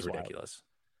 That feels ridiculous.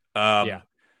 Yeah.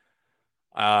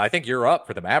 I think you're up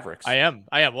for the Mavericks. I am.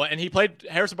 Well, and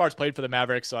Harrison Barnes played for the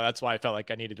Mavericks, so that's why I felt like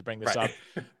I needed to bring this up.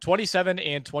 27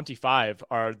 and 25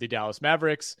 are the Dallas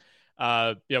Mavericks.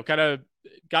 Kind of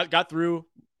got through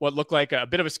what looked like a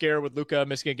bit of a scare with Luka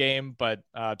missing a game, but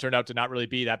turned out to not really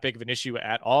be that big of an issue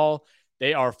at all.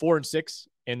 They are 4-6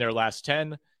 in their last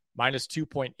 10, minus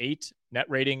 2.8 net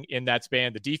rating in that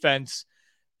span. The defense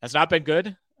has not been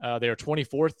good. They are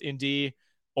 24th in D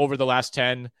over the last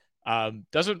 10.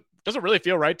 Doesn't really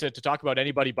feel right to talk about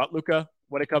anybody but Luka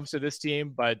when it comes to this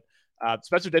team, but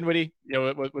Spencer Dinwiddie,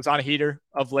 was on a heater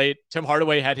of late. Tim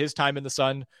Hardaway had his time in the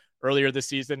sun earlier this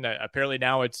season. Apparently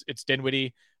now it's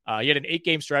Dinwiddie. He had an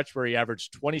 8-game stretch where he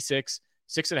averaged 26,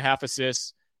 6.5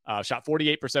 assists, shot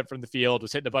 48% from the field,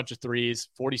 was hitting a bunch of threes,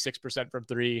 46% from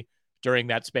three during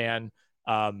that span.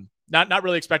 Not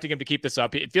really expecting him to keep this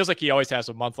up. It feels like he always has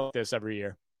a month like this every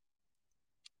year.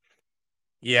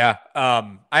 Yeah.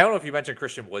 I don't know if you mentioned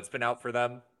Christian Wood's been out for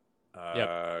them.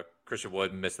 Yep. Christian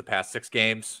Wood missed the past 6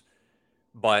 games.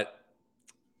 But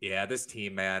yeah, this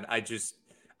team, man, I don't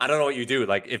know what you do.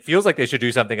 Like, it feels like they should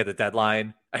do something at the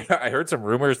deadline. I heard some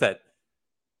rumors that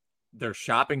they're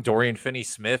shopping Dorian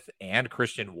Finney-Smith and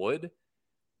Christian Wood.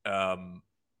 Sure.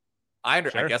 I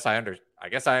guess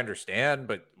I understand,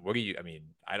 but what do you? I mean,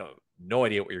 no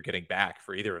idea what you're getting back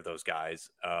for either of those guys.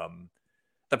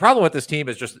 The problem with this team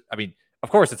is just, I mean, of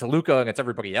course it's a Luka and it's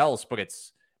everybody else, but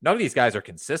none of these guys are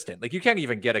consistent. Like, you can't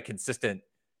even get a consistent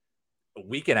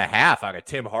week and a half out of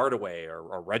Tim Hardaway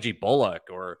or Reggie Bullock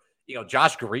or,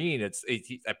 Josh Green.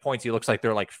 At points he looks like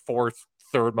they're like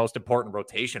third most important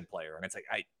rotation player, and it's like,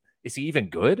 is he even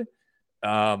good?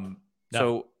 No.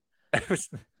 So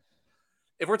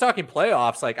if we're talking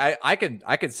playoffs, like I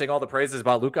can sing all the praises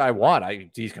about Luka I want.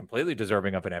 He's completely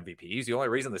deserving of an MVP. He's the only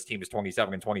reason this team is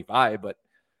 27 and 25.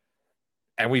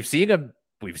 And we've seen him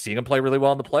play really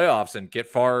well in the playoffs and get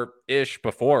far-ish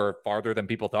before, farther than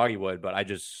people thought he would. But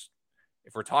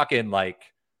if we're talking like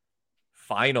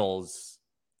finals,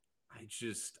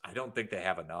 I don't think they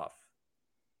have enough.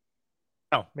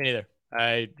 No, me neither.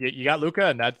 You got Luka,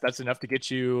 and that's enough to get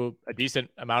you a decent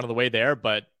amount of the way there.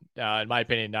 But in my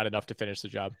opinion, not enough to finish the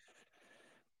job.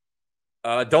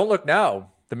 Don't look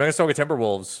now. The Minnesota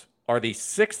Timberwolves are the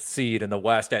 6th seed in the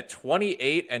West at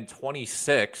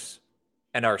 28-26,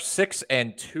 and are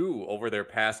 6-2 over their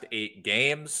past 8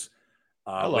 games.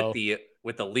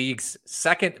 With the league's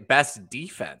 2nd best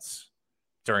defense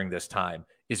during this time.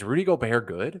 Is Rudy Gobert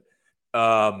good?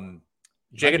 Jaden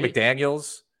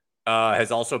McDaniels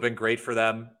has also been great for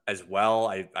them as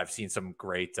well. I've seen some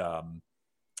great sort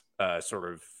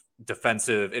of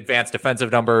advanced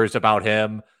defensive numbers about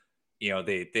him.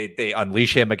 They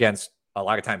unleash him against a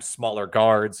lot of times smaller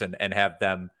guards and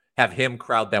have him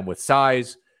crowd them with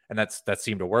size, and that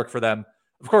seemed to work for them.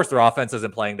 Of course, their offense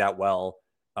isn't playing that well.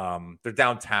 They're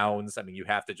downtowns. I mean, you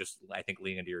have to just, I think,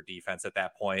 lean into your defense at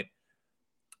that point.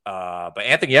 But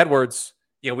Anthony Edwards,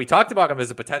 we talked about him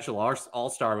as a potential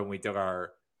all-star when we did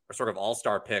our sort of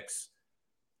all-star picks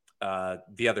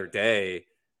the other day,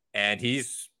 and he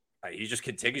just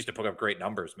continues to put up great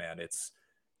numbers, man. It's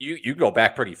you go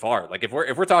back pretty far. Like if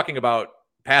we're talking about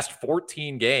past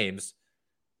 14 games,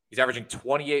 he's averaging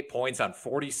 28 points on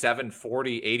 47,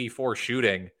 40, 84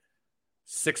 shooting,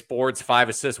 6 boards, 5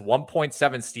 assists,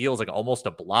 1.7 steals, like almost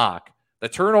a block. The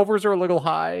turnovers are a little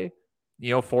high,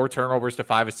 4 turnovers to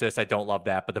 5 assists. I don't love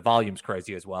that, but the volume's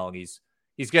crazy as well. And he's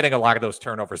getting a lot of those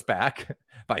turnovers back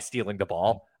by stealing the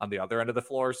ball on the other end of the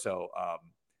floor. So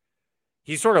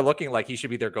he's sort of looking like he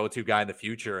should be their go-to guy in the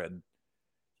future. And,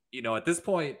 at this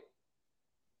point,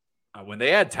 when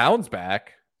they add Towns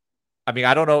back, I mean,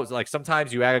 I don't know. Like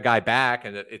sometimes you add a guy back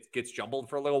and it gets jumbled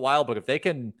for a little while, but if they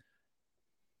can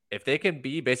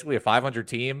be basically a 500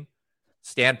 team,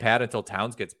 stand pat until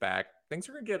Towns gets back, things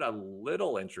are going to get a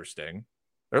little interesting.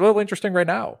 They're a little interesting right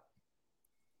now.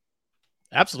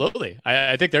 Absolutely.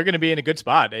 I think they're going to be in a good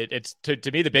spot. It's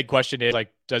to me, the big question is,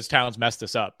 like, does Towns mess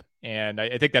this up? And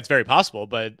I think that's very possible,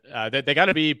 but they got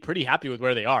to be pretty happy with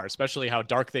where they are, especially how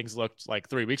dark things looked like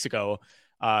 3 weeks ago,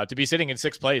 to be sitting in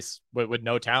 6th place with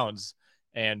no Towns.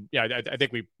 And I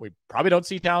think we probably don't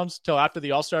see Towns till after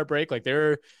the All-Star break. Like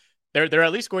they're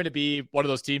at least going to be one of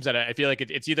those teams that I feel like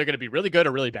it's either going to be really good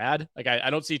or really bad. Like I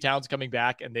don't see Towns coming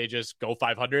back and they just go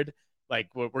 500. Like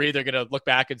we're either going to look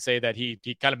back and say that he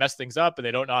kind of messed things up and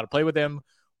they don't know how to play with him,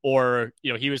 or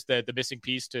he was the missing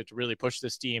piece to really push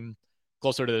this team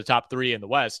closer to the top 3 in the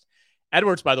West.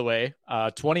 Edwards, by the way,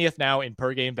 20th now in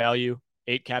per game value,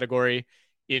 8 category,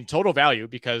 in total value,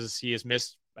 because he has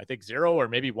missed, I think, 0 or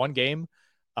maybe 1 game.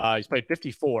 He's played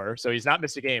 54, so he's not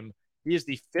missed a game. He is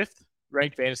the 5th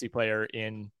ranked fantasy player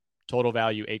in total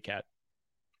value 8 cat.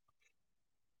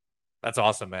 That's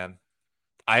awesome, man.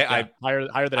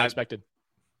 Higher than I expected.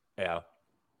 Yeah. All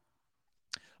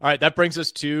right, that brings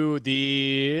us to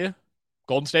the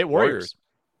Golden State Warriors.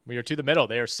 We are to the middle.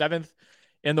 They are 7th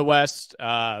in the West.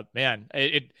 Man,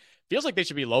 it feels like they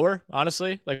should be lower,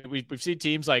 honestly. Like we've seen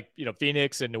teams like,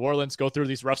 Phoenix and New Orleans go through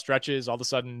these rough stretches. All of a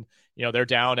sudden, they're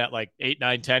down at like 8,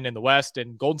 9, 10 in the West,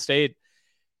 and Golden State,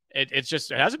 it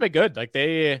hasn't been good. Like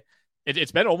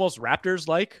it's been almost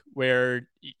Raptors-like, where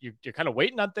you're kind of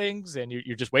waiting on things and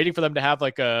you're just waiting for them to have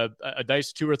like a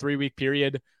nice 2 or 3 week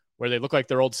period where they look like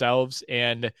their old selves.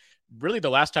 And really the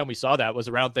last time we saw that was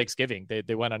around Thanksgiving.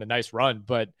 They went on a nice run,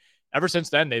 but ever since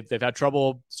then, they've had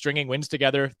trouble stringing wins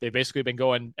together. They've basically been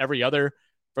going every other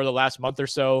for the last month or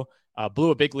so.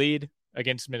 Blew a big lead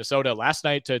against Minnesota last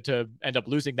night to end up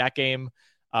losing that game.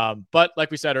 But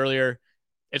like we said earlier,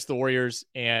 it's the Warriors,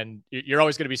 and you're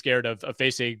always going to be scared of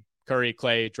facing Curry,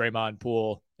 Clay, Draymond,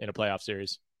 Poole in a playoff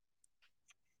series.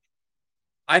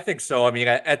 I think so. I mean,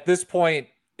 at this point,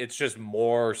 it's just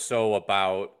more so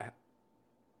about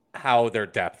how their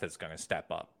depth is going to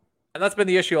step up. And that's been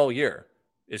the issue all year.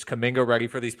 Is Kuminga ready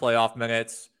for these playoff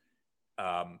minutes?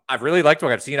 I've really liked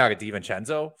what I've seen out of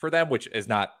DiVincenzo for them, which is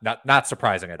not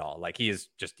surprising at all. Like he's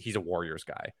a Warriors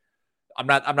guy. I'm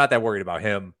not that worried about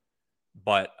him,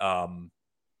 but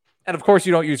and of course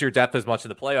you don't use your depth as much in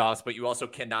the playoffs, but you also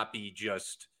cannot be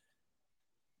just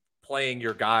playing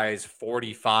your guys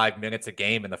 45 minutes a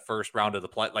game in the first round of the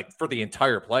play, like for the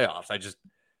entire playoffs. I just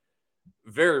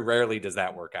very rarely does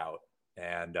that work out.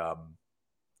 And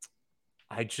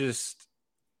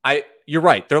you're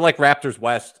right. They're like Raptors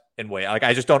West in way. Like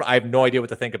I have no idea what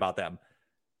to think about them.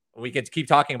 We can keep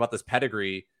talking about this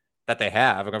pedigree that they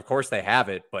have. And of course they have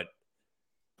it, but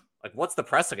like, what's the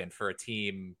precedent for a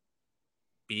team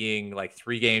being like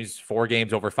 3 games, 4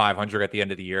 games over 500 at the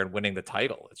end of the year and winning the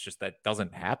title? It's just, that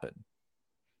doesn't happen.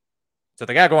 So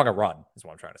they got to go on a run is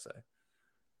what I'm trying to say.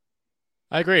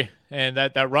 I agree. And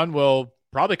that run will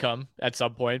probably come at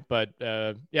some point, but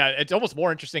yeah, it's almost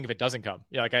more interesting if it doesn't come.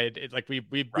 Yeah, like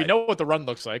we know what the run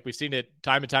looks like. We've seen it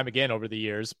time and time again over the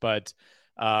years, but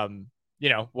you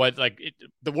know what,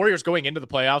 the Warriors going into the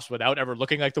playoffs without ever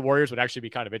looking like the Warriors would actually be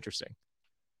kind of interesting.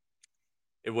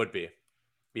 It would be,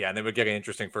 yeah, and they would get an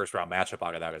interesting first round matchup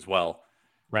out of that as well.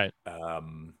 Right.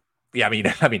 Yeah, I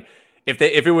mean, if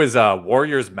it was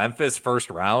Warriors Memphis first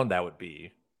round, that'd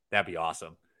be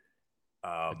awesome.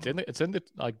 It's in the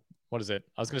like, what is it?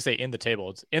 I was going to say in the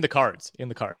table. It's in the cards.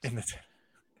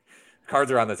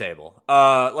 Cards are on the table.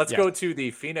 Let's go to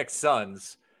the Phoenix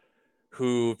Suns,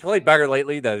 who played better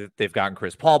lately. They've gotten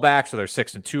Chris Paul back, so they're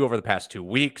 6-2 over the past 2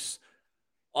 weeks.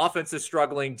 Offense is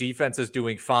struggling. Defense is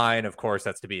doing fine. Of course,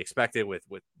 that's to be expected with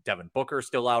Devin Booker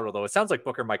still out, although it sounds like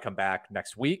Booker might come back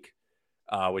next week,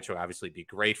 which will obviously be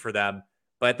great for them.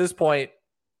 But at this point,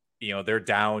 you know, they're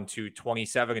down to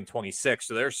 27 and 26,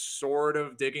 so they're sort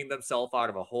of digging themselves out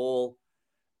of a hole.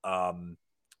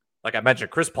 Like I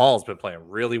mentioned, Chris Paul's been playing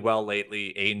really well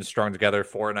lately. Ayton's strung together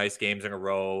 4 nice games in a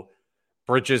row.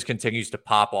 Bridges continues to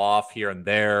pop off here and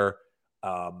there.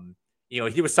 You know,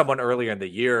 he was someone earlier in the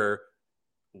year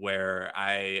where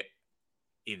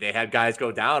they had guys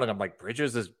go down, and I'm like,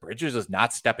 Bridges is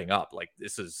not stepping up. Like,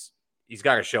 he's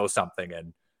got to show something,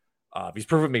 and he's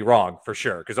proven me wrong for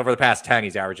sure. Because over the past 10,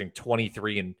 he's averaging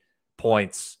 23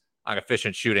 points on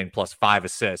efficient shooting plus 5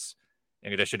 assists,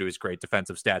 in addition to his great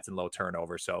defensive stats and low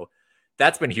turnover. So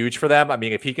that's been huge for them. I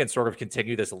mean, if he can sort of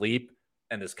continue this leap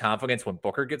and this confidence when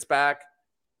Booker gets back,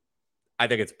 I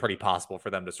think it's pretty possible for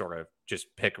them to sort of just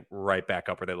pick right back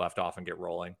up where they left off and get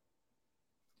rolling.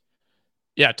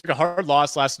 Yeah, took a hard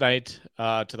loss last night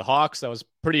to the Hawks. That was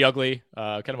pretty ugly.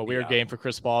 Kind of a weird game for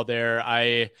Chris Paul there.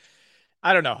 I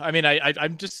don't know. I mean,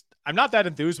 I'm not that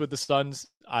enthused with the Suns.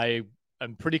 I'm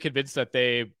pretty convinced that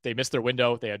they missed their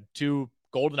window. They had 2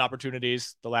 golden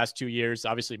opportunities the last 2 years,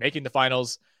 obviously making the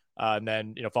finals, and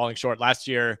then, you know, falling short last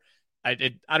year. I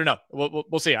don't know.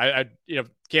 We'll see. You know,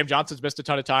 Cam Johnson's missed a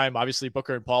ton of time. Obviously,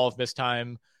 Booker and Paul have missed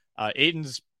time.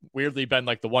 Ayton's weirdly been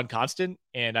like the one constant,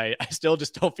 and I still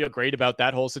just don't feel great about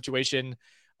that whole situation.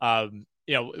 You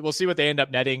know, we'll see what they end up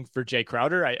netting for Jay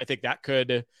Crowder. I think that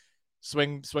could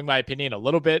swing my opinion a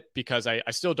little bit, because I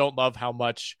still don't love how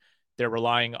much they're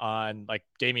relying on like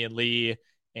Damian Lee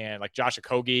and like Josh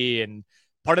Okogie, and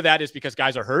part of that is because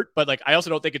guys are hurt, but like I also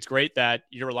don't think it's great that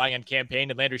you're relying on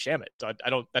Campaign and Landry Shamet. So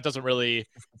that doesn't really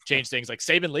change things. Like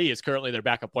Saban Lee is currently their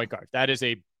backup point guard. That is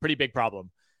a pretty big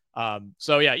problem.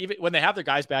 So yeah, even when they have their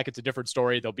guys back, it's a different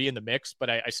story. They'll be in the mix,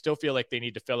 but I still feel like they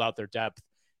need to fill out their depth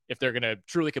if they're going to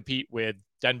truly compete with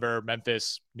Denver,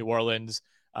 Memphis, New Orleans.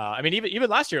 I mean, even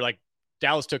last year, like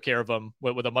Dallas took care of them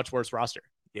with a much worse roster.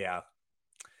 Yeah,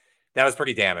 that was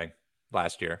pretty damning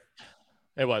last year.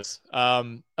 It was.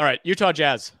 All right, Utah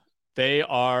Jazz. They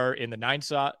are in the 9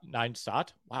 spot.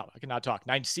 Wow, I cannot talk.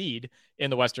 9 seed in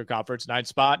the Western Conference. 9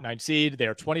 seed. They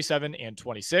are 27 and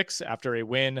 26 after a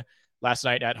win last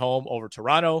night at home over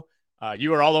Toronto.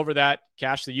 You were all over that.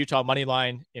 Cash the Utah money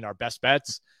line in our best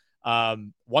bets.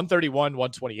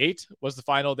 131-128 was the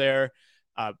final there.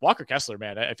 Walker Kessler,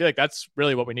 man, I feel like that's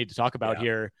really what we need to talk about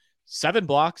here. 7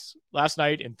 blocks last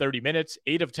night in 30 minutes,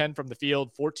 8 of 10 from the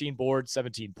field, 14 boards,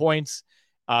 17 points.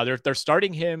 They're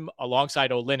starting him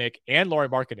alongside Olynyk and Lauri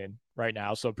Markkanen right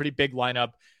now. So a pretty big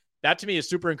lineup. That to me is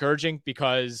super encouraging,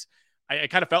 because I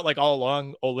kind of felt like all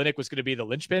along Olynyk was going to be the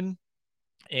linchpin.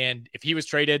 And if he was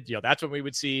traded, you know, that's when we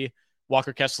would see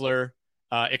Walker Kessler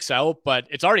excel, but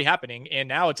it's already happening. And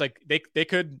now it's like they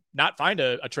could not find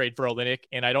a trade for Olynyk,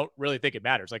 and I don't really think it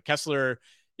matters. Like Kessler,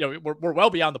 you know, we're well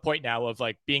beyond the point now of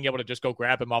like being able to just go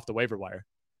grab him off the waiver wire.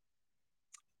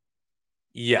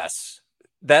 Yes.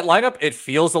 That lineup, it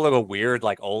feels a little weird,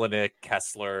 like Olynyk,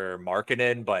 Kessler,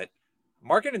 Markkanen, but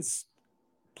Markkanen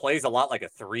plays a lot like a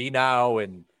 3 now,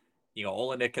 and you know,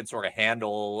 Olynyk can sort of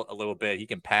handle a little bit. He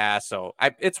can pass. So I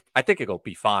think it'll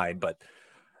be fine. But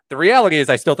the reality is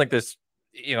I still think this,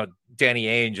 you know, Danny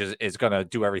Ainge is going to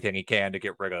do everything he can to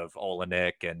get rid of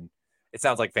Olynyk. And it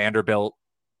sounds like Vanderbilt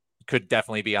could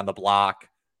definitely be on the block.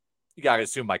 You got to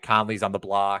assume Mike Conley's on the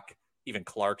block, even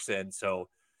Clarkson. So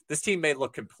this team may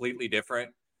look completely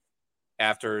different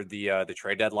after the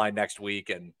trade deadline next week.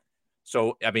 And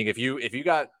so, I mean, if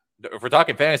we're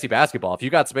talking fantasy basketball, if you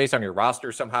got space on your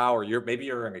roster somehow, or maybe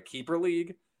you're in a keeper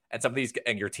league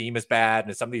and your team is bad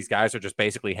and some of these guys are just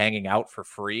basically hanging out for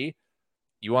free,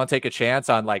 you want to take a chance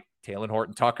on like Talen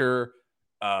Horton-Tucker.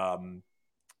 I mean,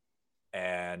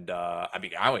 I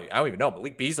don't even know.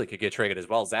 Malik Beasley could get traded as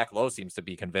well. Zach Lowe seems to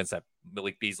be convinced that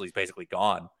Malik Beasley's basically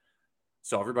gone.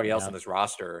 So everybody else on this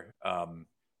roster,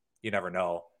 you never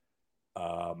know.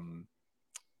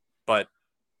 But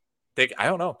I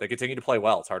don't know. They continue to play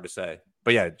well. It's hard to say.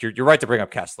 But yeah, you're right to bring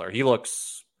up Kessler. He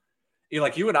looks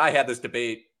like you and I had this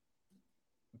debate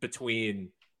between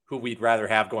who we'd rather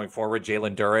have going forward,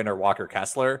 Jalen Duren or Walker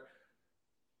Kessler.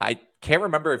 I can't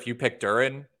remember if you picked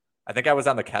Duren. I think I was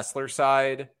on the Kessler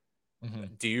side. Mm-hmm.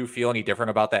 Do you feel any different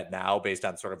about that now based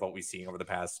on sort of what we've seen over the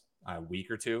past week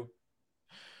or two?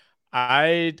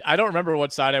 I don't remember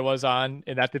what side I was on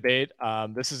in that debate.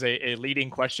 This is a leading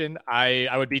question. I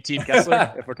would be Team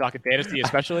Kessler if we're talking fantasy,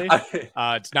 especially.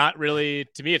 It's not really,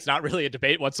 to me, it's not really a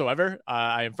debate whatsoever.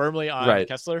 I am firmly on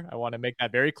Kessler. I want to make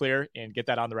that very clear and get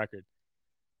that on the record.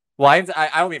 Well, I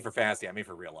don't mean for fantasy. I mean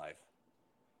for real life.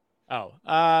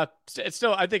 It's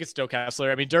still, I think it's still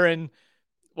Kessler. I mean, Duren,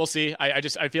 we'll see. I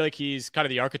feel like he's kind of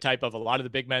the archetype of a lot of the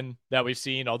big men that we've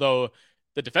seen, although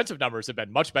the defensive numbers have been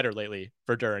much better lately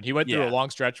for Duren. He went through a long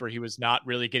stretch where he was not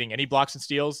really getting any blocks and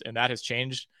steals, and that has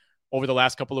changed over the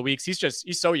last couple of weeks.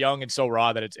 He's so young and so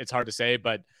raw that it's hard to say.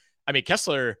 But I mean,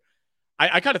 Kessler,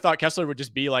 I kind of thought Kessler would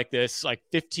just be like this, like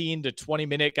 15 to 20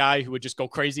 minute guy who would just go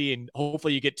crazy and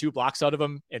hopefully you get 2 blocks out of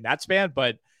him in that span.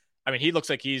 But I mean, he looks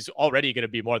like he's already going to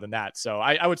be more than that. So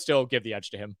I would still give the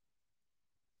edge to him.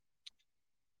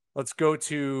 Let's go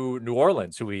to New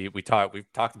Orleans, who we've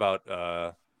talked about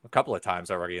a couple of times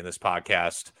already in this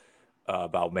podcast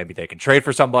about maybe they can trade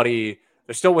for somebody.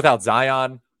 They're still without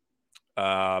Zion,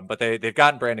 but they've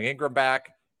gotten Brandon Ingram back.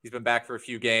 He's been back for a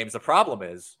few games. The problem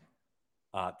is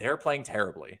they're playing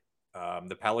terribly.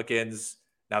 The Pelicans,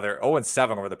 now they're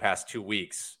 0-7 over the past 2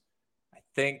 weeks. I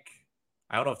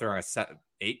don't know if they're on a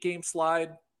 8-game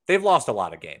slide. They've lost a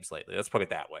lot of games lately. Let's put it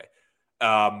that way.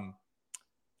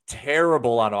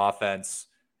 Terrible on offense.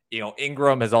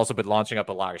 Ingram has also been launching up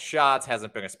a lot of shots,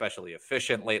 hasn't been especially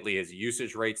efficient lately. His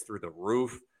usage rates through the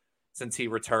roof since he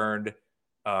returned.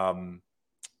 McCollum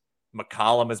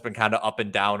has been kind of up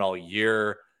and down all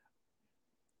year.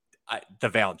 The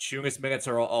Valanciunas minutes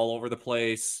are all over the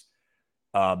place.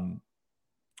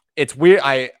 It's weird.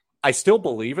 I still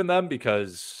believe in them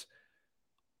because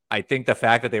I think the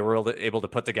fact that they were able to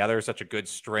put together such a good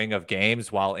string of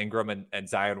games while Ingram and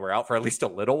Zion were out for at least a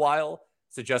little while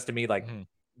suggests to me like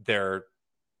their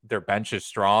bench is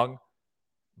strong.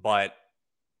 But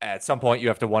at some point you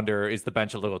have to wonder, is the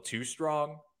bench a little too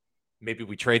strong? Maybe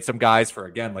we trade some guys for,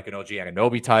 again, like an OG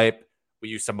Anunoby type. We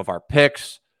use some of our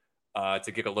picks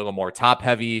to get a little more top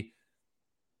heavy.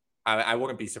 I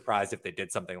wouldn't be surprised if they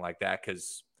did something like that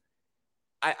because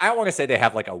I don't want to say they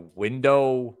have like a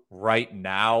window right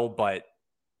now, but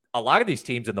a lot of these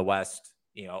teams in the West,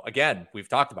 again, we've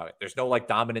talked about it. There's no like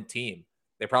dominant team.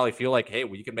 They probably feel like, hey,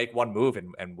 we can make one move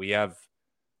and we have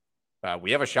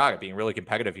a shot at being really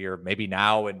competitive here, maybe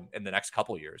now and in the next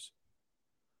couple of years.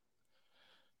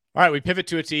 All right, we pivot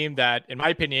to a team that, in my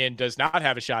opinion, does not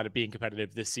have a shot at being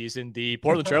competitive this season, the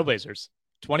Portland Trailblazers,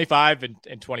 25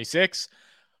 and 26.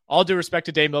 All due respect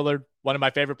to Dame Lillard, one of my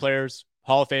favorite players,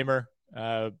 Hall of Famer,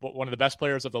 one of the best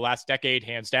players of the last decade,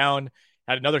 hands down.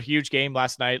 Had another huge game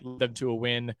last night, led them to a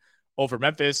win over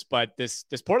Memphis. But this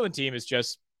Portland team is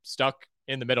just stuck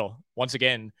in the middle once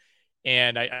again.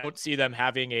 And I don't see them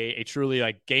having a truly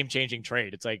like game-changing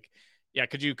trade. It's like, yeah,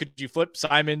 could you flip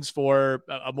Simons for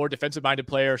a more defensive-minded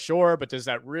player? Sure, but does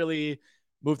that really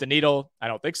move the needle? I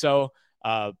don't think so.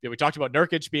 We talked about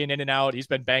Nurkic being in and out. He's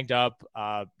been banged up.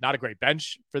 Not a great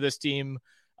bench for this team.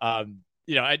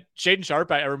 Shaedon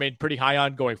Sharpe, I remain pretty high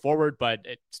on going forward, but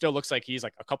it still looks like he's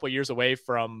like a couple of years away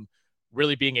from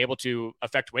really being able to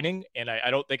affect winning. And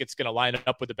I don't think it's going to line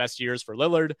up with the best years for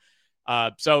Lillard.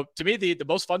 So to me, the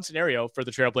most fun scenario for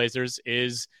the Trailblazers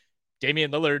is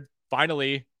Damian Lillard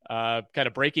finally kind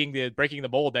of breaking the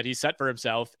mold that he set for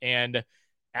himself and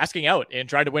asking out and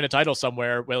trying to win a title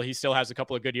somewhere while he still has a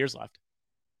couple of good years left.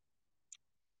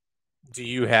 Do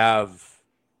you have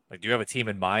a team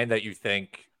in mind that you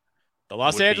think? The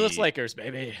Los Angeles Lakers,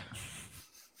 baby.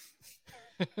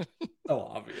 So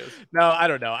obvious. No, I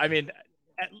don't know. I mean,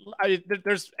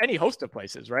 there's any host of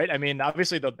places, right? I mean,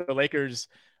 obviously the Lakers,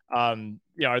 are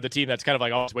the team that's kind of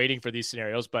like always waiting for these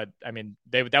scenarios. But I mean,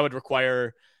 that would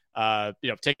require,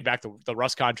 taking back the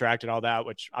Russ contract and all that,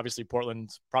 which obviously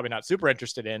Portland's probably not super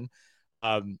interested in.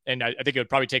 And I think it would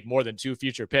probably take more than 2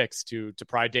 future picks to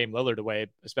pry Dame Lillard away,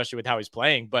 especially with how he's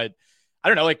playing. But I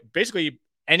don't know, like basically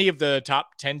any of the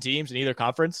top 10 teams in either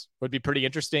conference would be pretty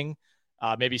interesting.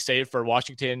 Maybe save for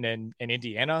Washington and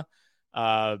Indiana.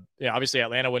 Obviously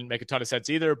Atlanta wouldn't make a ton of sense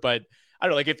either, but I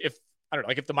don't know,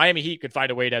 if the Miami Heat could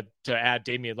find a way to add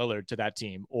Damian Lillard to that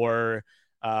team, or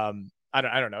I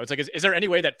don't know. It's like, is there any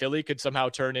way that Philly could somehow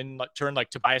turn like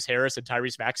Tobias Harris and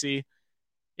Tyrese Maxey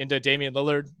into Damian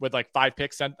Lillard with like 5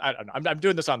 picks? I don't know. I'm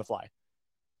doing this on the fly.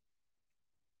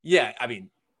 Yeah. I mean,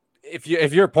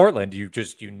 if you're Portland, you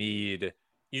just need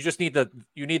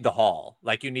the haul.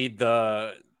 Like you need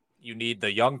the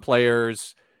young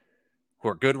players who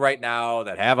are good right now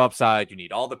that have upside. You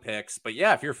need all the picks. But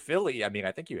yeah, if you're Philly, I mean,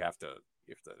 I think you have to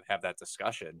have that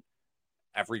discussion.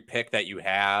 Every pick that you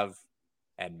have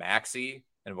and Maxey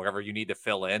and whatever you need to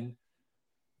fill in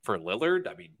for Lillard,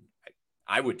 I mean,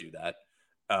 I would do that.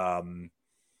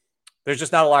 There's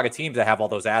just not a lot of teams that have all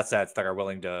those assets that are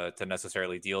willing to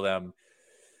necessarily deal them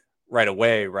right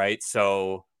away, right?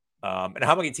 So, and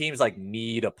how many teams like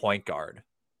need a point guard?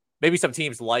 Maybe some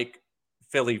teams like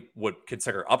Philly would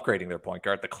consider upgrading their point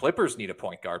guard. The Clippers need a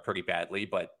point guard pretty badly,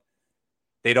 but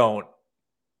they don't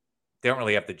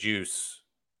really have the juice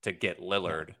to get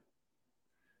Lillard.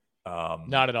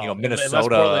 Not at all.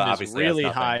 Minnesota obviously really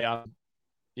high on.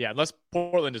 Yeah, unless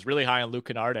Portland is really high on Luke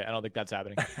Kennard, I don't think that's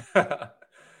happening.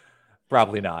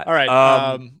 Probably not. All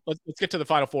right, let's get to the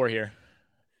Final Four here.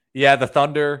 Yeah, the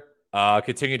Thunder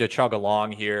continue to chug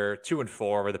along here, 2-4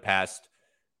 over the past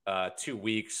 2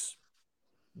 weeks.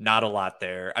 Not a lot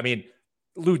there. I mean,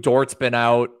 Lou Dort's been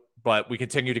out, but we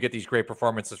continue to get these great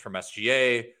performances from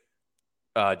SGA.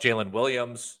 Jalen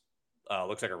Williams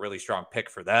looks like a really strong pick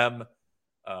for them.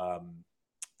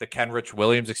 The Kenrich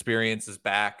Williams experience is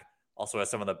back. Also has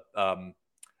some of the, I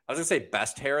was going to say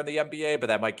best hair in the NBA, but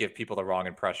that might give people the wrong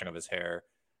impression of his hair.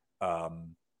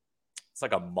 It's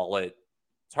like a mullet.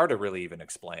 It's hard to really even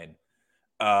explain.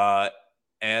 And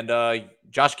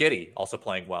Josh Giddey also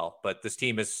playing well, but this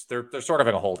team they're sort of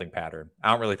in a holding pattern.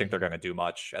 I don't really think they're going to do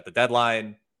much at the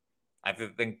deadline. I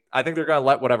think they're going to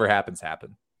let whatever happens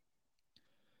happen.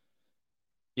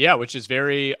 Yeah, which is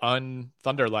very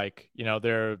un-Thunder-like. You know,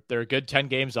 they're a good 10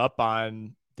 games up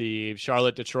on the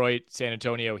Charlotte, Detroit, San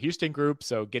Antonio, Houston group.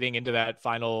 So getting into that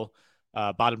final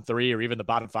bottom 3 or even the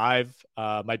bottom 5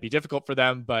 might be difficult for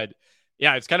them. But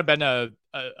yeah, it's kind of been a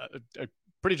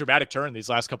pretty dramatic turn these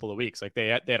last couple of weeks. Like they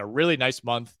had a really nice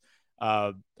month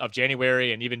of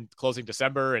January and even closing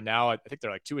December. And now I think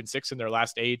they're like 2-6 in their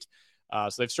last 8. So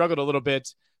they've struggled a little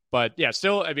bit, but yeah,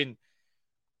 still, I mean,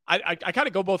 I kind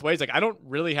of go both ways. Like I don't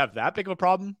really have that big of a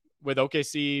problem with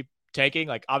OKC tanking.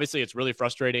 Like obviously it's really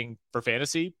frustrating for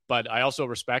fantasy, but I also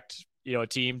respect, you know, a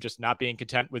team just not being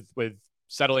content with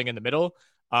settling in the middle.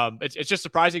 It's just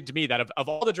surprising to me that of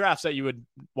all the drafts that you would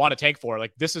want to tank for,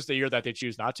 like this is the year that they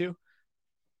choose not to.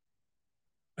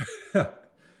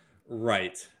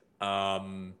 Right.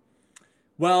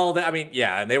 Well, I mean,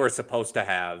 yeah, and they were supposed to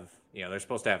have, you know, they're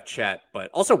supposed to have Chet, but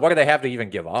also what do they have to even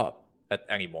give up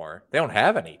anymore? They don't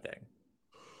have anything.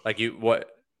 Like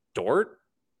Dort?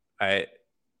 They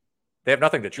have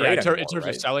nothing to trade anymore, in terms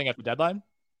of selling at the deadline?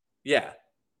 Yeah.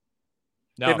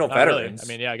 No, they have no veterans.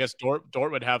 Really. I mean, yeah, I guess Dort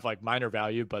would have like minor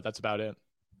value, but that's about it.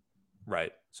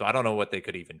 Right. So I don't know what they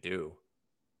could even do.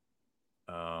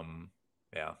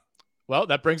 Yeah. Well,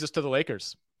 that brings us to the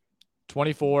Lakers.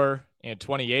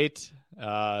 24-28.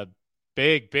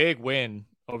 Big win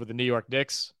over the New York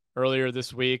Knicks earlier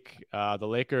this week. The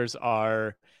Lakers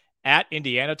are at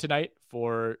Indiana tonight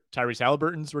for Tyrese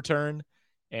Halliburton's return,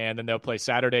 and then they'll play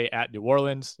Saturday at New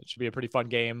Orleans. It should be a pretty fun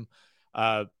game.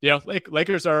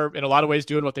 Lakers are in a lot of ways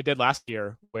doing what they did last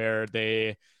year, where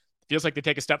they feels like they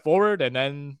take a step forward and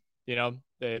then, you know,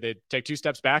 they take 2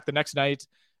 steps back the next night.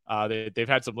 They've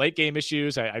had some late game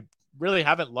issues. I really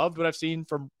haven't loved what I've seen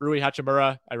from Rui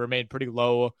Hachimura. I remain pretty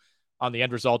low on the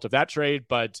end result of that trade,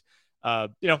 but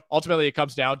ultimately it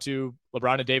comes down to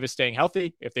LeBron and Davis staying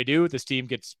healthy. If they do, this team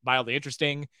gets mildly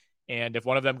interesting. And if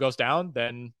one of them goes down,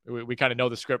 then we kind of know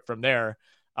the script from there.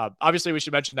 Obviously, we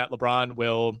should mention that LeBron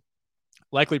will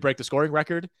likely break the scoring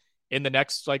record in the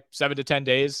next 7 to 10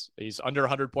 days. He's under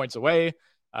 100 points away.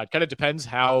 It kind of depends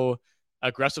how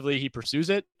aggressively he pursues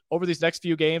it over these next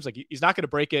few games. Like he's not going to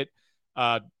break it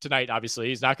tonight. Obviously,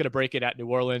 he's not going to break it at New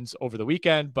Orleans over the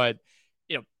weekend, but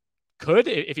could,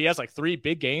 if he has 3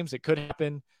 big games, it could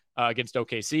happen against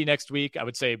OKC next week. I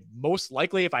would say most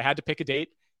likely, if I had to pick a date,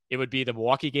 it would be the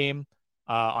Milwaukee game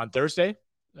on Thursday,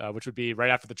 which would be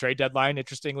right after the trade deadline,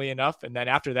 interestingly enough. And then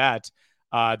after that,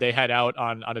 they head out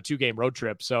on a 2-game road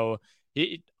trip. So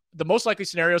the most likely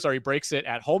scenarios are he breaks it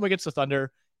at home against the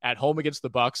Thunder, at home against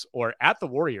the Bucks, or at the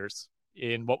Warriors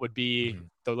in what would be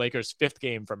the Lakers' 5th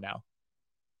game from now.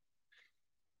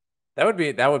 The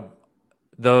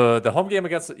home game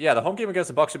against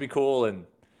the Bucks would be cool, and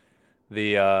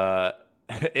the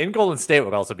in Golden State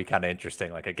would also be kind of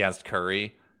interesting, against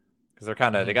Curry, because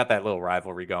they're they got that little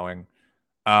rivalry going.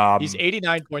 He's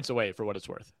 89 points away for what it's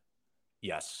worth.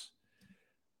 Yes.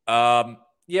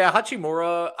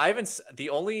 Hachimura. The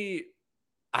only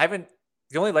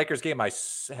Lakers game I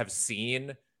have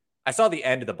seen. I saw the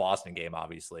end of the Boston game.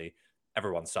 Obviously,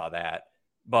 everyone saw that.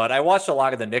 But I watched a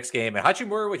lot of the Knicks game, and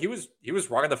Hachimura, he was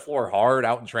running the floor hard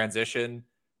out in transition,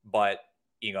 but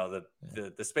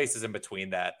the spaces in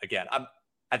between that. Again,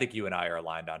 I think you and I are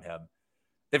aligned on him.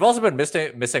 They've also been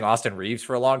missing Austin Reeves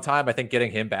for a long time. I think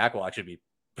getting him back will actually be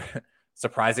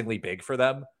surprisingly big for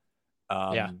them.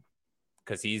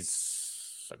 Because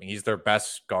he's their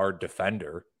best guard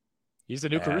defender. He's the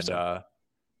new Caruso.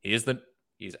 He's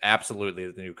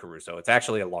absolutely the new Caruso. It's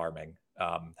actually alarming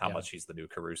how much he's the new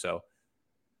Caruso.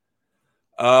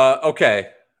 Okay.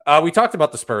 We talked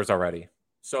about the Spurs already.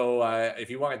 So if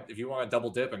you want to double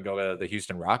dip and go to the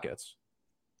Houston Rockets.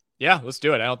 Yeah, let's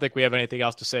do it. I don't think we have anything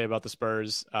else to say about the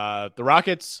Spurs. The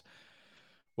Rockets,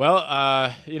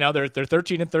 well, they're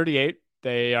 13-38.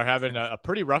 They are having a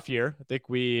pretty rough year. I think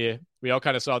we all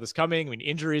kind of saw this coming. I mean,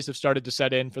 injuries have started to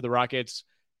set in for the Rockets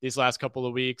these last couple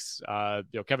of weeks.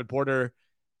 Kevin Porter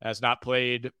has not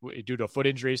played due to a foot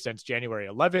injury since January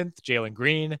 11th. Jalen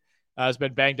Green has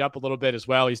been banged up a little bit as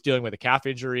well. He's dealing with a calf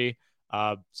injury.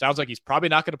 Sounds like he's probably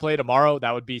not going to play tomorrow.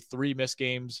 That would be 3 missed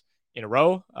games in a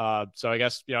row. So I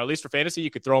guess, at least for fantasy,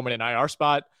 you could throw him in an IR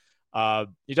spot.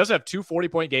 He does have 2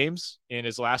 40-point games in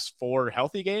his last 4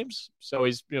 healthy games. So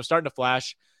he's, starting to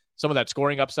flash some of that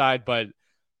scoring upside. But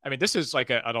I mean, this is like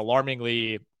an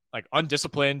alarmingly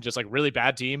undisciplined, just really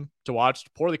bad team to watch,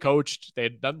 poorly coached.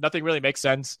 Nothing really makes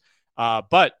sense.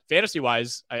 But fantasy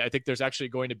wise, I think there's actually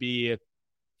going to be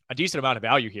a decent amount of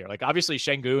value here. Obviously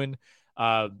Şengün,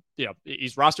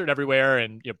 he's rostered everywhere,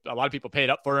 and a lot of people paid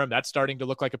up for him. That's starting to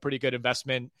look like a pretty good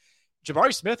investment.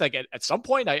 Jabari Smith, at some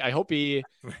point, I hope he,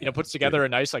 puts together a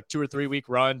nice 2 or 3 week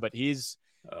run, but he's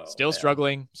still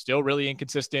struggling, still really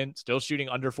inconsistent, still shooting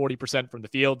under 40% from the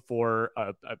field for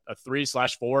a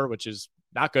 3/4, which is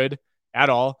not good at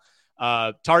all.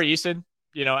 Tari Eason,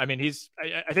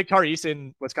 I think Tari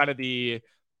Eason was kind of the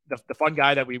fun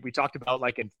guy that we talked about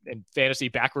in fantasy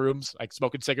back rooms,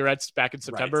 smoking cigarettes back in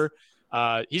September.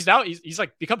 Right. He's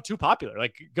become too popular.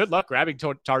 Good luck grabbing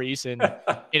Tari Eason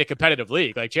in a competitive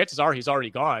league. Chances are he's already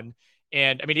gone.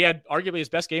 And I mean, he had arguably his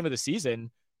best game of the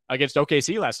season against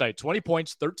OKC last night. 20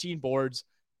 points, 13 boards,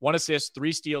 1 assist,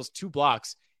 3 steals, 2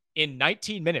 blocks in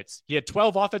 19 minutes. He had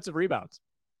 12 offensive rebounds.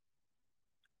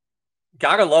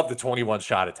 Gotta love the 21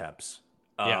 shot attempts.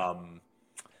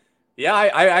 Yeah.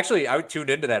 I tuned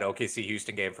into that OKC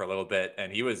Houston game for a little bit,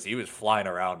 and he was flying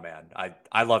around, man.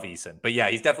 I love Eason, but yeah,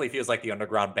 he definitely feels like the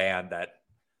underground band that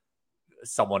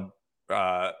someone,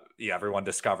 everyone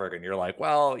discovered, and you're like,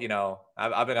 well,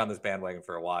 I've been on this bandwagon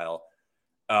for a while.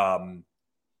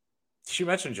 She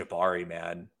mentioned Jabari,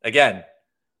 man. Again,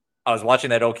 I was watching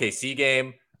that OKC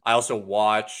game. I also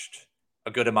watched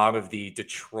a good amount of the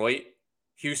Detroit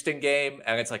Houston game,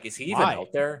 and it's is he even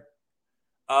out there?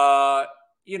 I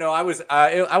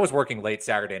was working late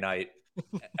Saturday night.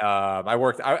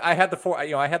 I had the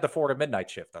 4 to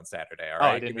midnight shift on Saturday. All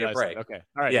right. Give me a break. That. Okay.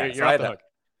 All right. Yeah. You're off the hook.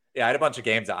 Yeah. I had a bunch of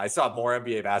games. I saw more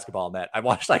NBA basketball than that. I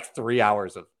watched 3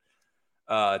 hours of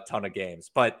a ton of games,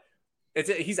 but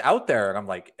he's out there. And I'm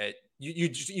like,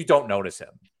 you don't notice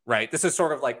him, right? This is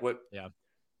sort of what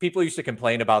people used to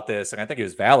complain about this. And I think it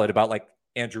was valid about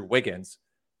Andrew Wiggins.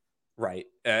 Right.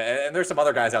 And there's some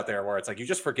other guys out there where it's you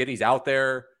just forget he's out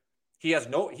there. Let's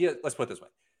put it this way.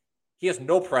 He has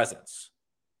no presence.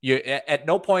 At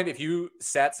no point, if you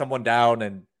sat someone down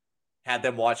and had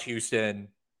them watch Houston,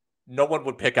 no one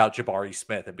would pick out Jabari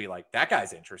Smith and be like, that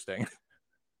guy's interesting.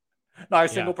 Not a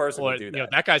single person would do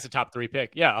that. That guy's a top 3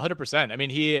 pick. Yeah, 100%. I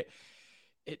mean,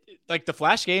 the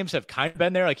flash games have kind of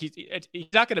been there. He's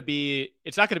not going to be,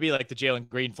 it's not going to be like the Jalen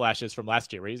Green flashes from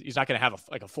last year, where he's not going to have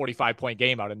a 45-point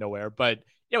game out of nowhere. But,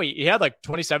 he had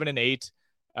 27 and 8.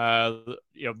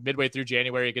 Midway through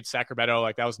January against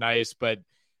Sacramento, that was nice, but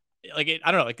I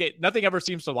don't know, nothing ever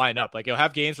seems to line up. He'll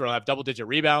have games where he'll have double-digit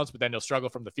rebounds, but then he'll struggle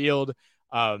from the field.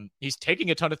 He's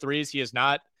taking a ton of threes. He's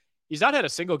not had a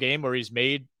single game where he's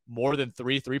made more than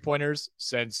 3 3-pointers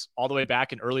since all the way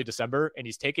back in early December, and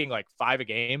he's taking 5 a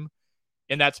game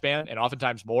in that span, and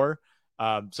oftentimes more.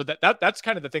 So that's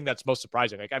kind of the thing that's most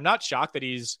surprising. I'm not shocked that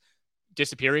he's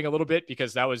disappearing a little bit,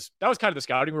 because that was kind of the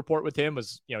scouting report with him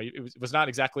was, it was not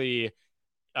exactly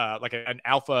an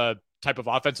alpha type of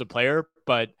offensive player,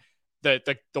 but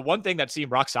the one thing that seemed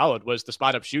rock solid was the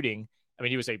spot up shooting. I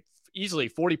mean, he was a easily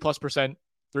 40+%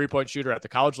 3-point shooter at the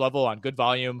college level on good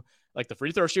volume. The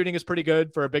free throw shooting is pretty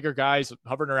good for a bigger guy. He's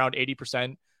hovering around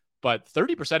 80%, but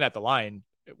 30% at the line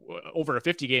over a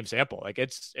 50 game sample.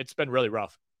 It's been really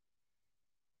rough.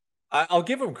 I'll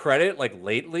give him credit.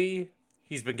 Lately,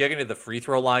 he's been getting to the free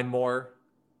throw line more.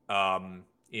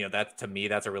 That to me,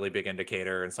 that's a really big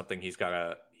indicator and something he's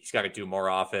got to do more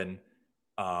often.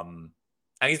 And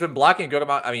he's been blocking a good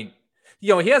amount. I mean, he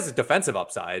has a defensive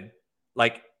upside.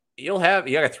 like he had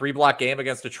a 3-block game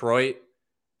against Detroit.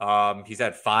 He's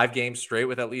had 5 games straight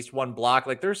with at least 1 block.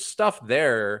 Like there's stuff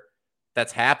there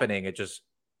that's happening. It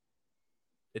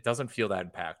doesn't feel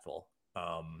that impactful.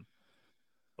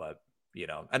 But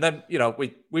and then,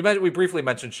 we briefly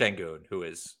mentioned Şengün, who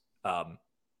is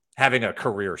having a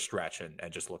career stretch and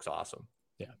just looks awesome.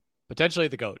 Yeah. Potentially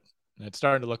the GOAT. It's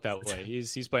starting to look that way.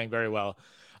 He's playing very well.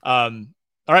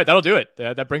 All right, that'll do it.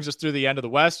 That brings us through the end of the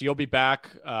West. You'll be back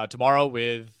tomorrow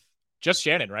with just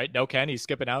Shannon, right? No Ken, he's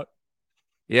skipping out.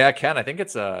 Yeah, Ken, I think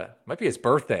it's might be his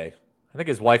birthday. I think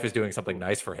his wife is doing something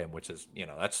nice for him, which is,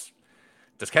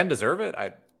 does Ken deserve it?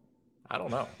 I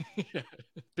don't know.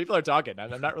 People are talking.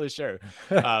 I'm not really sure.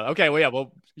 Okay, well, yeah,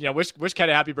 well, wish Ken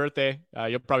a happy birthday.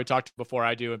 You'll probably talk to him before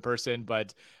I do in person,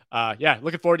 but yeah,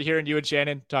 looking forward to hearing you and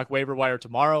Shannon talk waiver wire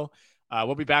tomorrow.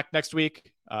 We'll be back next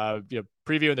week,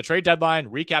 previewing the trade deadline,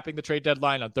 recapping the trade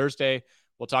deadline on Thursday.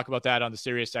 We'll talk about that on the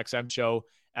Sirius XM show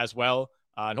as well,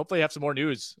 and hopefully have some more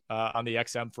news on the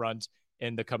XM front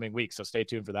in the coming weeks. So stay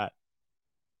tuned for that.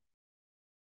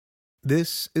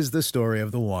 This is the story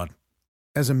of the one.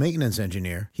 As a maintenance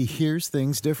engineer, he hears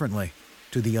things differently.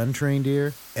 To the untrained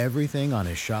ear, everything on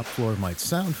his shop floor might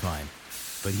sound fine,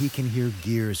 but he can hear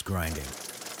gears grinding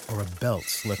or a belt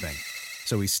slipping.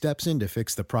 So he steps in to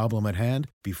fix the problem at hand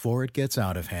before it gets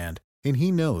out of hand. And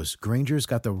he knows Grainger's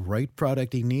got the right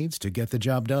product he needs to get the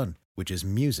job done, which is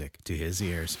music to his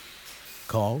ears.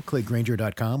 Call, click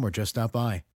Grainger.com, or just stop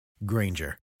by.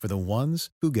 Grainger, for the ones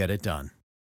who get it done.